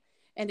highlight,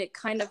 and it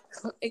kind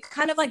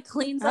of like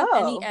cleans up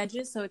any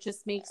edges, so it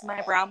just makes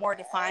my brow more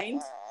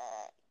defined.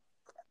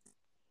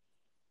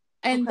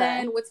 And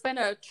then what's been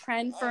a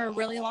trend for a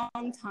really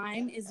long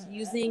time is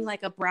using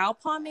like a brow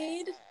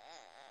pomade,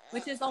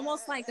 which is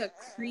almost like a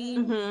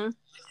cream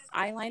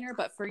eyeliner,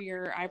 but for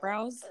your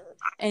eyebrows,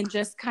 and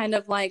just kind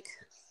of like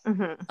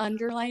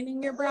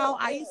underlining your brow.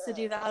 I used to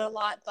do that a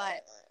lot,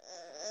 but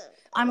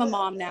I'm a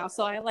mom now,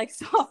 so I like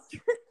softer.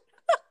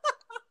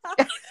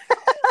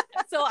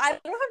 So I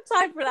don't have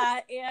time for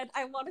that, and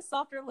I want a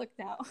softer look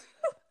now.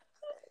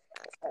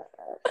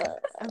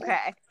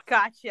 Okay,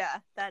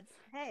 gotcha.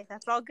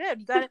 That's all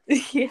good.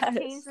 You gotta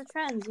change the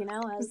trends, you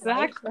know, as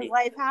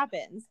life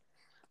happens.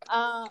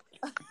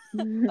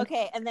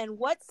 Okay, and then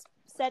what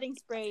setting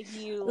spray do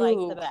you like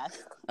the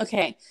best?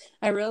 Okay,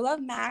 I really love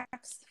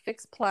MAC's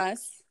Fix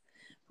Plus,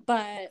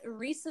 but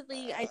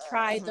recently I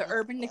tried the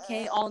Urban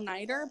Decay All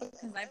Nighter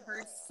because I've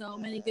heard so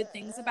many good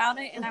things about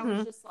it, and I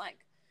was just like,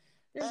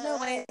 there's no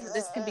way that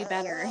this can be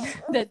better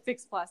than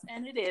Fix Plus,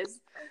 and it is.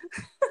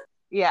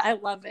 Yeah, I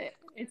love it.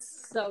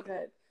 It's so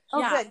good.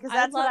 Oh, good, because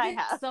that's what I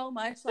have so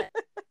much. Like,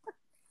 I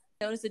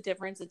notice a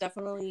difference. It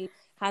definitely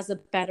has a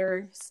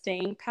better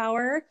staying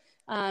power.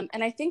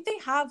 And I think they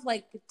have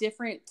like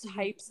different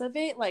types of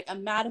it, like a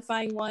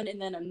mattifying one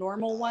and then a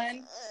normal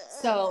one.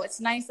 So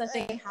it's nice that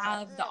they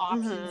have the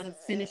options of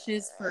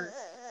finishes for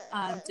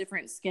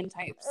different skin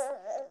types.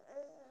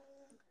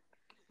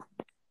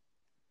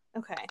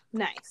 Okay,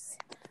 nice.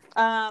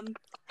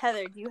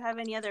 Heather, do you have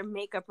any other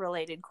makeup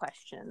related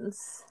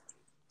questions?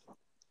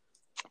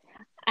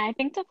 I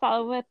think to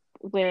follow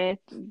with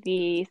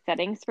the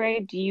setting spray,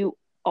 do you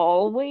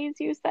always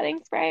use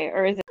setting spray,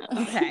 or is it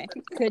okay?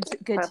 Good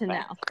to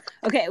know.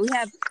 Okay, we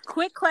have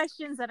quick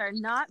questions that are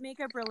not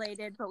makeup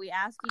related, but we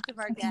ask each of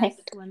our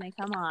guests when they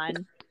come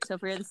on. So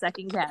if we're the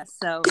second guest,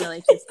 so really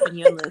it's just putting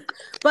you in loop.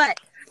 But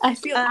I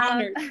feel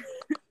honored.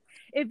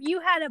 If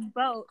you had a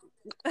boat,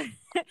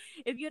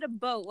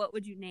 what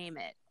would you name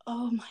it?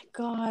 Oh my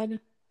God.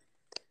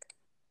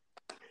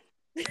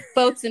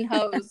 Boats and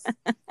Hoes.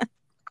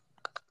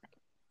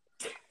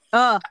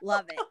 Oh,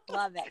 love it.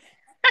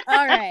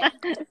 All right.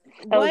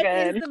 What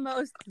is the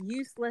most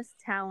useless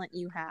talent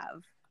you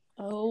have?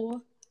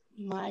 Oh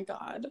my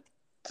God.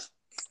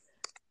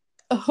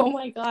 Oh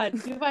my God.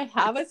 Do I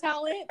have a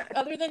talent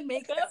other than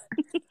makeup?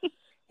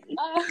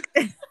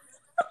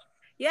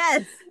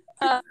 Yes.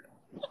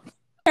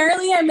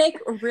 Apparently I make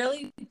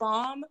really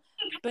bomb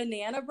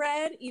banana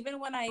bread. Even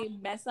when I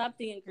mess up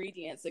the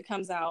ingredients, it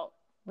comes out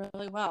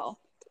really well.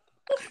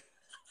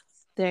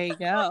 There you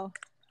go.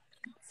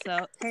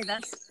 So, hey,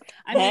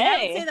 I would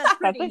say that's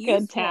pretty useful,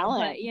 good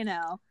talent. But, you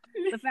know,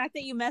 the fact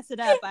that you mess it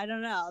up, I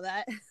don't know.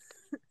 That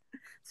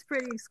it's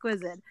pretty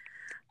exquisite.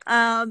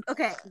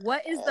 Okay,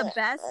 what is the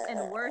best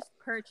and worst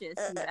purchase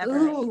you've ever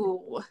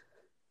made?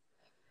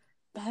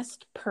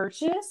 Best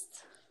purchase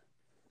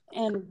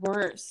and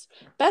worst.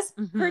 Best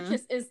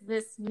purchase is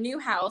this new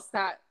house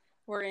that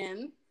we're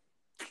in.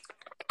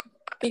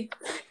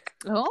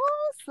 So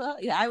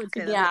yeah, I would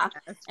say that. Yeah,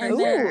 and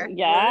then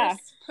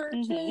worst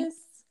purchase.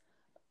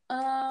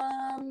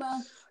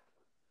 Oh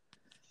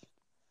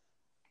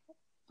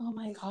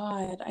my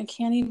God, I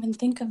can't even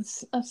think of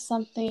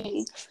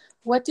something.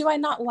 What do I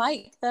not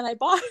like that I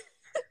bought?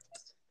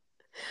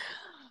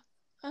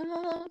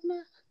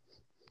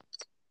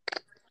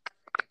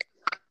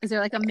 Is there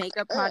like a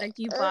makeup product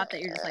you bought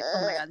that you're just like,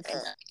 oh my God, this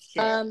is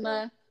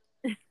shit?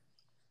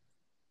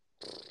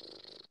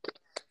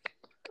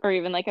 Or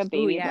even like a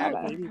baby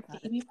product.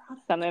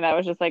 Something that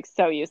was just like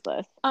so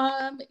useless.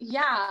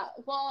 Yeah.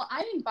 Well,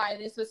 I didn't buy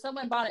this, but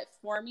someone bought it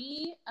for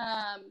me.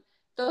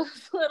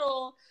 Those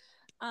little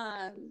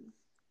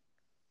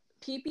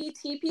pee-pee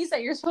teepees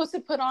that you're supposed to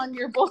put on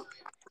your bowl.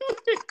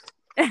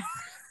 I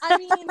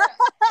mean,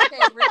 okay,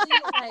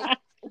 really, like,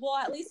 well,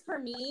 at least for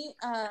me,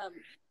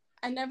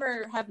 I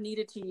never have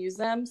needed to use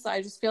them, so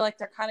I just feel like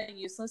they're kind of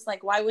useless.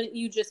 Like, why wouldn't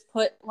you just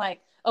put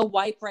like a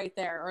wipe right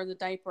there or the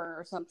diaper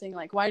or something?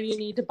 Like, why do you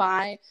need to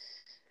buy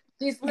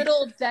these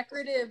little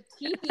decorative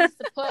teepees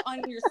to put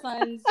on your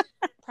son's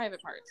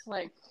private parts?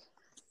 Like,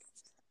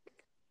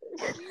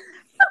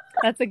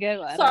 that's a good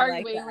one.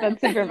 Sorry, like that's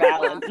super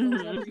valid.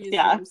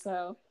 Yeah.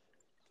 So,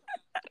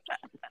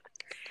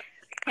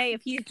 hey,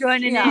 if he's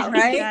joining in,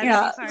 right?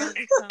 Yeah, part of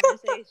this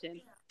conversation.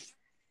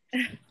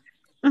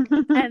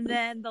 And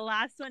then the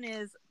last one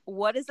is,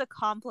 what is a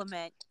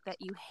compliment that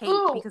you hate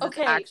because it's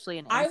actually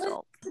an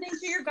insult? listening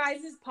to your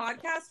guys'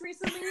 podcast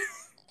recently,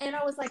 and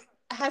I was like,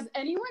 has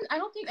anyone, I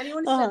don't think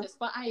anyone said this,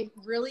 but I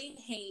really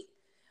hate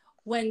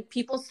when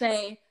people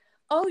say,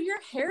 oh, your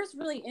hair is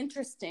really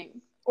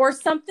interesting, or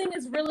something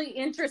is really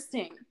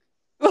interesting.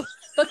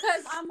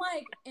 Because I'm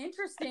like,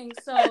 interesting,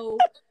 so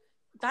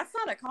that's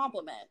not a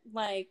compliment.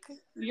 Like,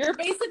 you're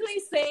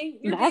basically saying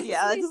that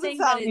saying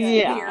that it's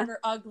weird or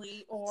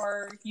ugly,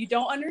 or you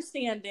don't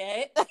understand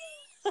it.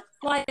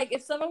 Like,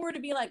 if someone were to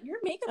be like, your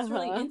makeup's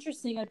really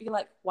interesting, I'd be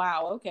like,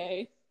 wow,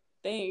 okay,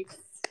 thanks.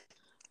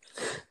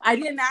 I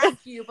didn't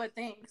ask you, but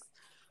thanks.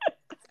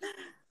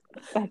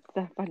 That's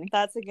so funny.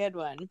 That's a good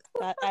one.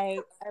 That I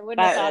wouldn't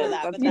have thought of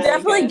that. But You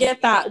definitely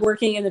get that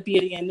working in the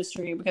beauty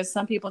industry, because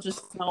some people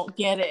just don't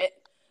get it.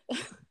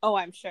 Oh,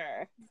 I'm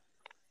sure.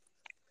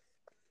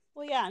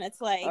 Well, yeah, and it's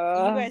like you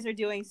guys are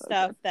doing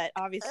stuff that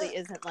obviously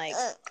isn't like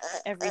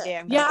every day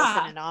I'm going to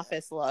sit in an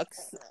office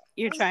looks.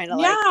 You're trying to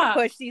like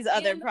push these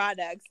other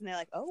products, and they're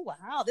like, oh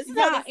wow, this is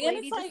how this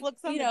lady just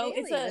looks on the daily.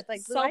 It's a with,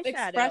 like,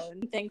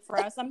 self-expression thing for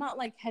us. I'm not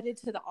like headed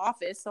to the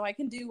office, so I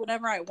can do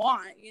whatever I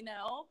want, you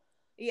know?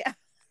 Yeah.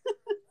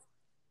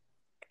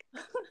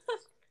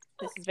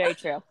 This is very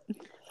true.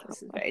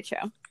 This is very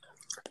true.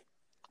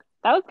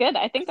 That was good.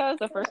 I think I was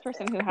the first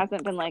person who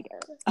hasn't been like,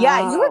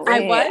 yeah, you were.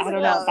 I was. I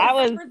don't know. That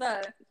was the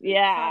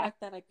product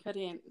that I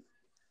couldn't,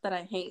 that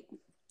I hate.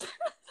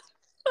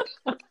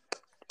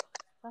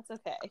 That's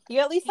okay.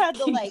 You at least had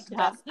the like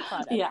best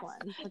product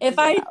one. If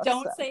I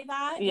don't say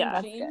that,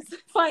 and James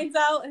finds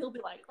out, he'll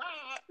be like,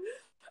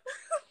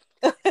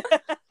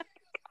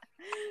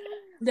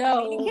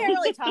 no, I mean, you can't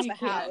really top a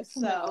house,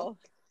 so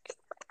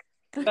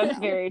that's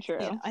very true.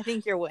 Yeah, I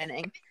think you're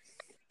winning.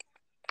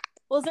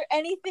 Well, is there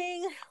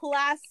anything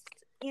last,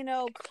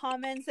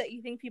 comments that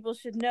you think people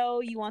should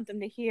know, you want them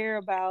to hear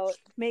about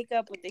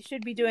makeup, what they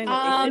should be doing,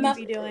 what they shouldn't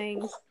be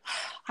doing?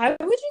 I would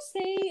just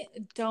say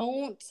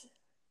don't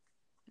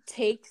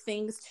take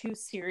things too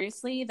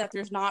seriously, that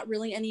there's not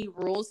really any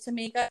rules to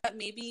makeup,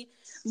 maybe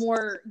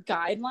more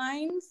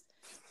guidelines,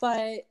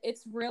 but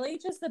it's really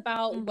just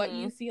about what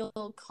you feel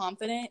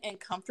confident and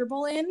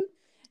comfortable in,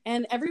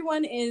 and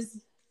everyone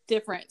is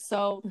different.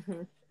 So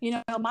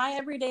my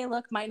everyday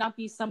look might not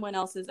be someone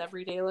else's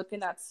everyday look,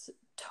 and that's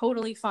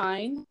totally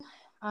fine.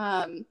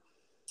 And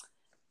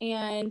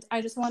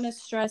I just want to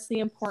stress the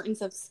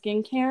importance of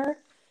skincare,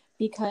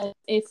 because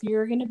if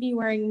you're going to be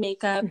wearing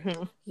makeup,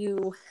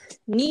 you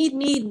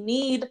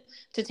need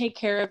to take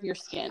care of your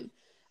skin,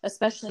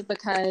 especially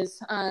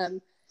because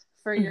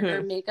for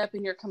your makeup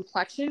and your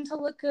complexion to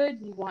look good,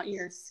 you want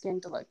your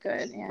skin to look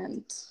good.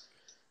 And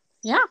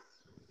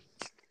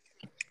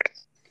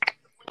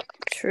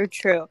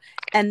True.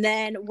 And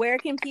then where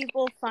can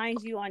people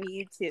find you on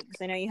YouTube?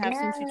 Because I know you have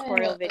some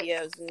tutorial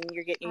videos, and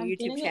you're getting your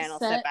YouTube channel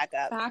set back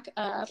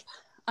up.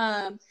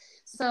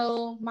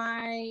 So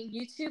my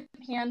YouTube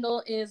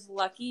handle is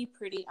Lucky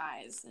Pretty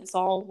Eyes. It's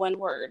all one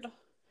word.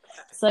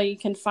 So you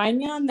can find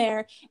me on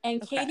there.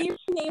 And Katie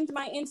named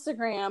my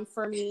Instagram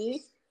for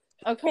me.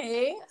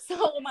 Okay.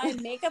 So my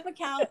makeup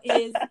account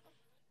is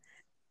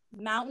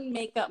Mountain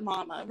Makeup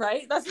Mama,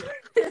 right? That's what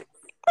it is.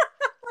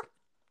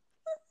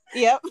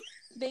 Yep.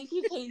 Thank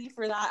you, Katie,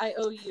 for that. I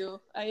owe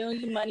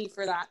you money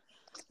for that.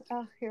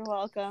 Oh, you're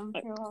welcome.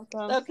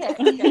 Okay.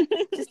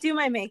 Just do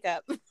my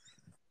makeup.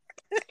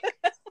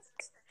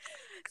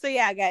 So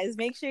yeah, guys,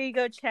 make sure you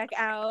go check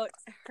out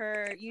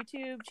her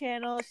YouTube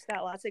channel. She's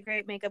got lots of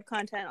great makeup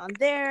content on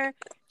there.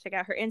 Check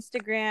out her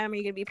Instagram. Are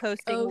you gonna be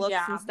posting looks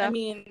and stuff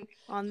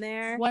on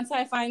there? Once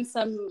I find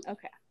some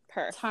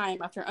time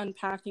after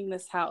unpacking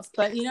this house.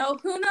 But who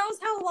knows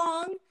how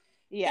long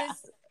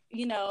this,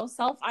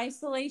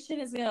 self-isolation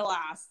is gonna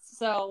last.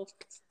 So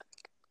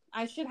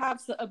I should have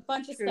a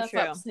bunch of stuff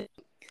up soon.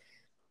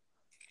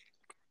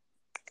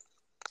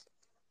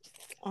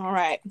 All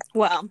right.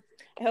 Well,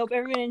 I hope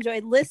everyone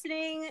enjoyed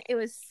listening. It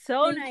was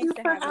so nice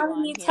to have you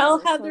on here. Tell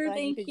Heather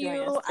thank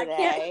you. I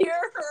can't hear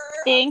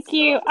her. Thank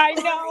you. I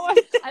know.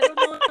 I don't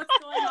know what's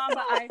going on,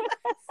 but I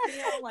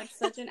feel like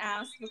such an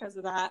ass because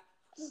of that.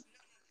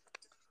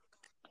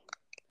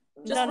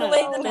 Just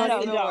relay the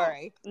message. Don't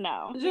worry.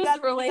 No.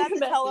 Just relay the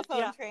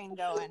telephone train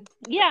going.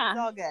 Yeah. It's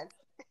all good.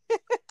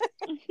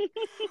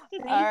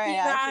 All right,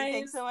 Ashley,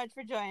 thanks so much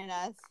for joining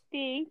us.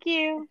 Thank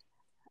you.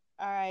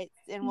 All right,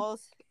 and we'll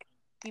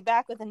be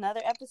back with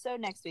another episode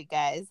next week,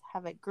 guys.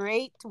 Have a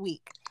great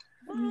week.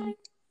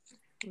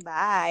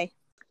 Bye.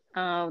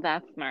 Oh,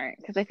 that's smart.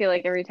 Because I feel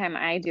like every time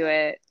I do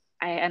it,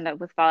 I end up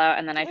with fallout,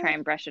 and then I try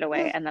and brush it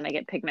away, and then I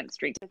get pigment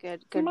streaks.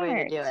 Good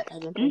way to do it. I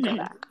didn't think of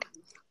that.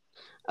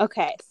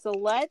 Okay, so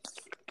let's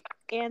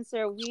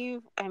answer.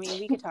 We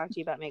could talk to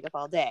you about makeup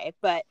all day,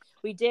 but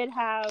we did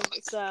have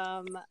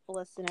some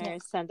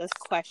listeners send us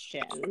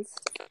questions.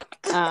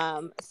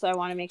 So I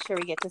want to make sure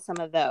we get to some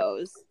of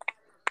those.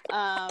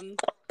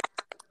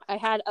 I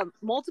had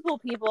multiple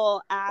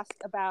people ask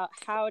about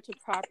how to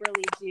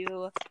properly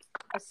do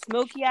a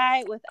smoky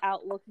eye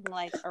without looking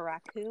like a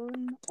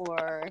raccoon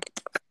or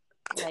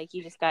like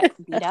you just got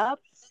beat up.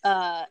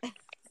 And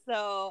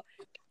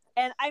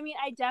I mean,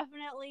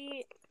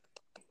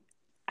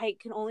 I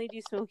can only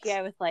do smoky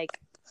eye with like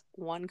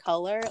one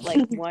color,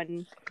 like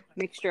one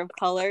mixture of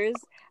colors.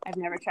 I've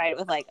never tried it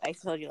with, like I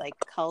told you, like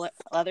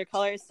other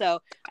colors.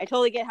 So I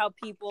totally get how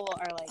people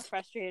are like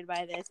frustrated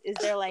by this. Is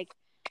there like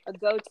a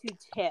go-to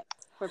tip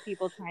for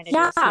people trying to do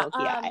a smoky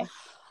eye?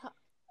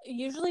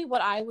 Usually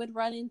what I would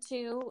run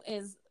into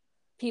is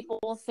people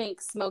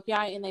think smoky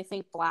eye and they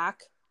think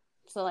black.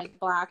 So like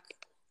black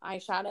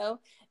eyeshadow.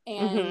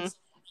 And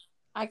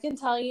I can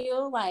tell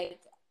you, like,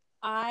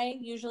 I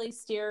usually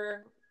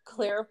steer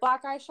clear of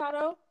black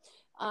eyeshadow.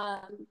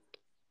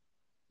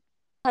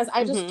 Because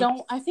I just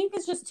don't, I think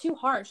it's just too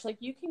harsh. Like,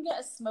 you can get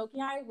a smoky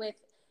eye with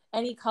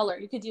any color.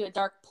 You could do a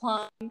dark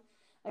plum,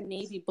 a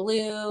navy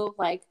blue,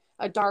 like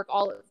a dark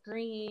olive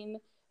green.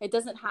 It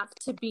doesn't have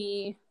to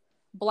be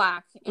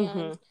black.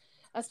 And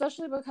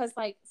especially because,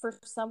 like, for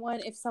someone,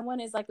 if someone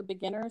is like a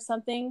beginner or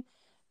something,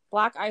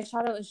 black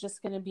eyeshadow is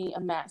just going to be a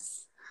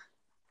mess.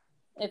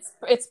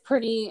 It's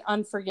pretty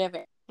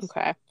unforgiving.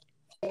 Okay.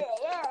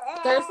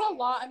 There's a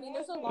lot of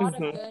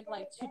good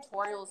like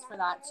tutorials for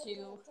that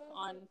too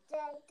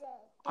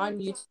on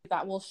YouTube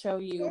that will show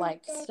you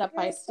like step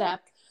by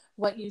step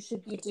what you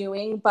should be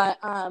doing. But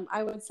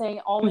I would say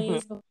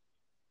always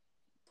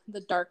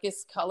the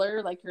darkest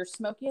color, like your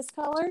smokiest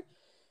color,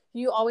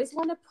 you always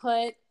want to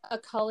put a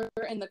color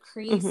in the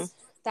crease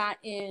that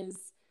is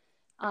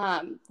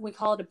we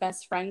call it a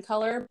best friend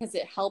color because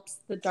it helps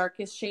the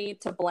darkest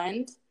shade to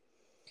blend.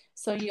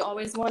 So you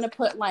always want to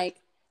put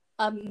like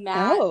a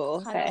matte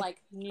kind of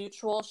like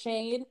neutral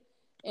shade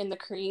in the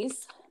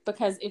crease,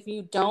 because if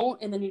you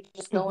don't and then you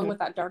just go in with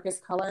that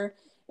darkest color,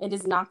 it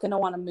is not going to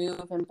want to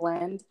move and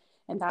blend,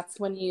 and that's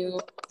when you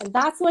end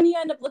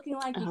up looking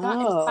like you got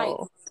in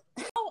fights.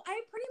 Oh,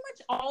 I pretty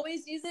much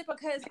always use it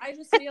because I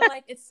just feel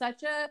like it's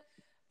such a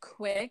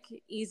quick,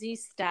 easy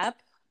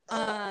step.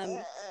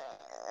 And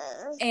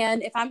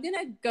if I'm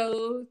gonna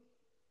go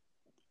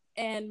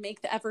and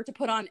make the effort to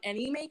put on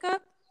any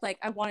makeup, like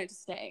I want it to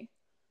stay,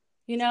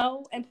 you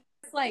know. And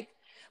it's like,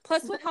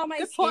 plus with how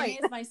my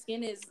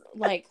skin is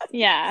like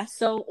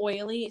so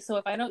oily. So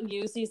if I don't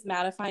use these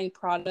mattifying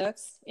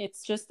products,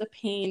 it's just a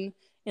pain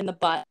in the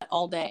butt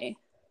all day.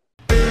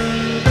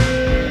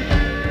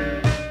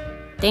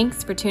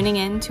 Thanks for tuning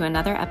in to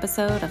another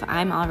episode of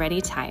I'm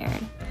Already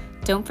Tired.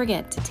 Don't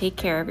forget to take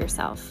care of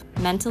yourself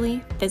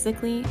mentally,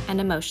 physically,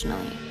 and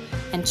emotionally.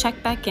 And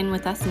check back in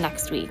with us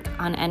next week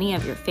on any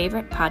of your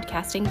favorite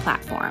podcasting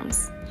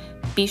platforms.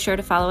 Be sure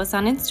to follow us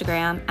on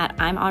Instagram at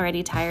I'm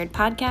Already Tired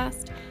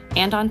Podcast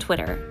and on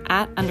Twitter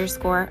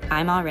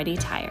 @_I'm Already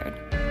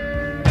Tired.